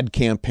ad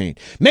campaign.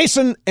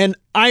 Mason and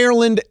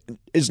Ireland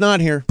is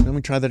not here. Let me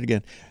try that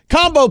again.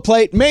 Combo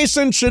plate,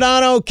 Mason,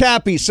 Shadano,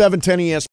 Cappy, 710 ESPN.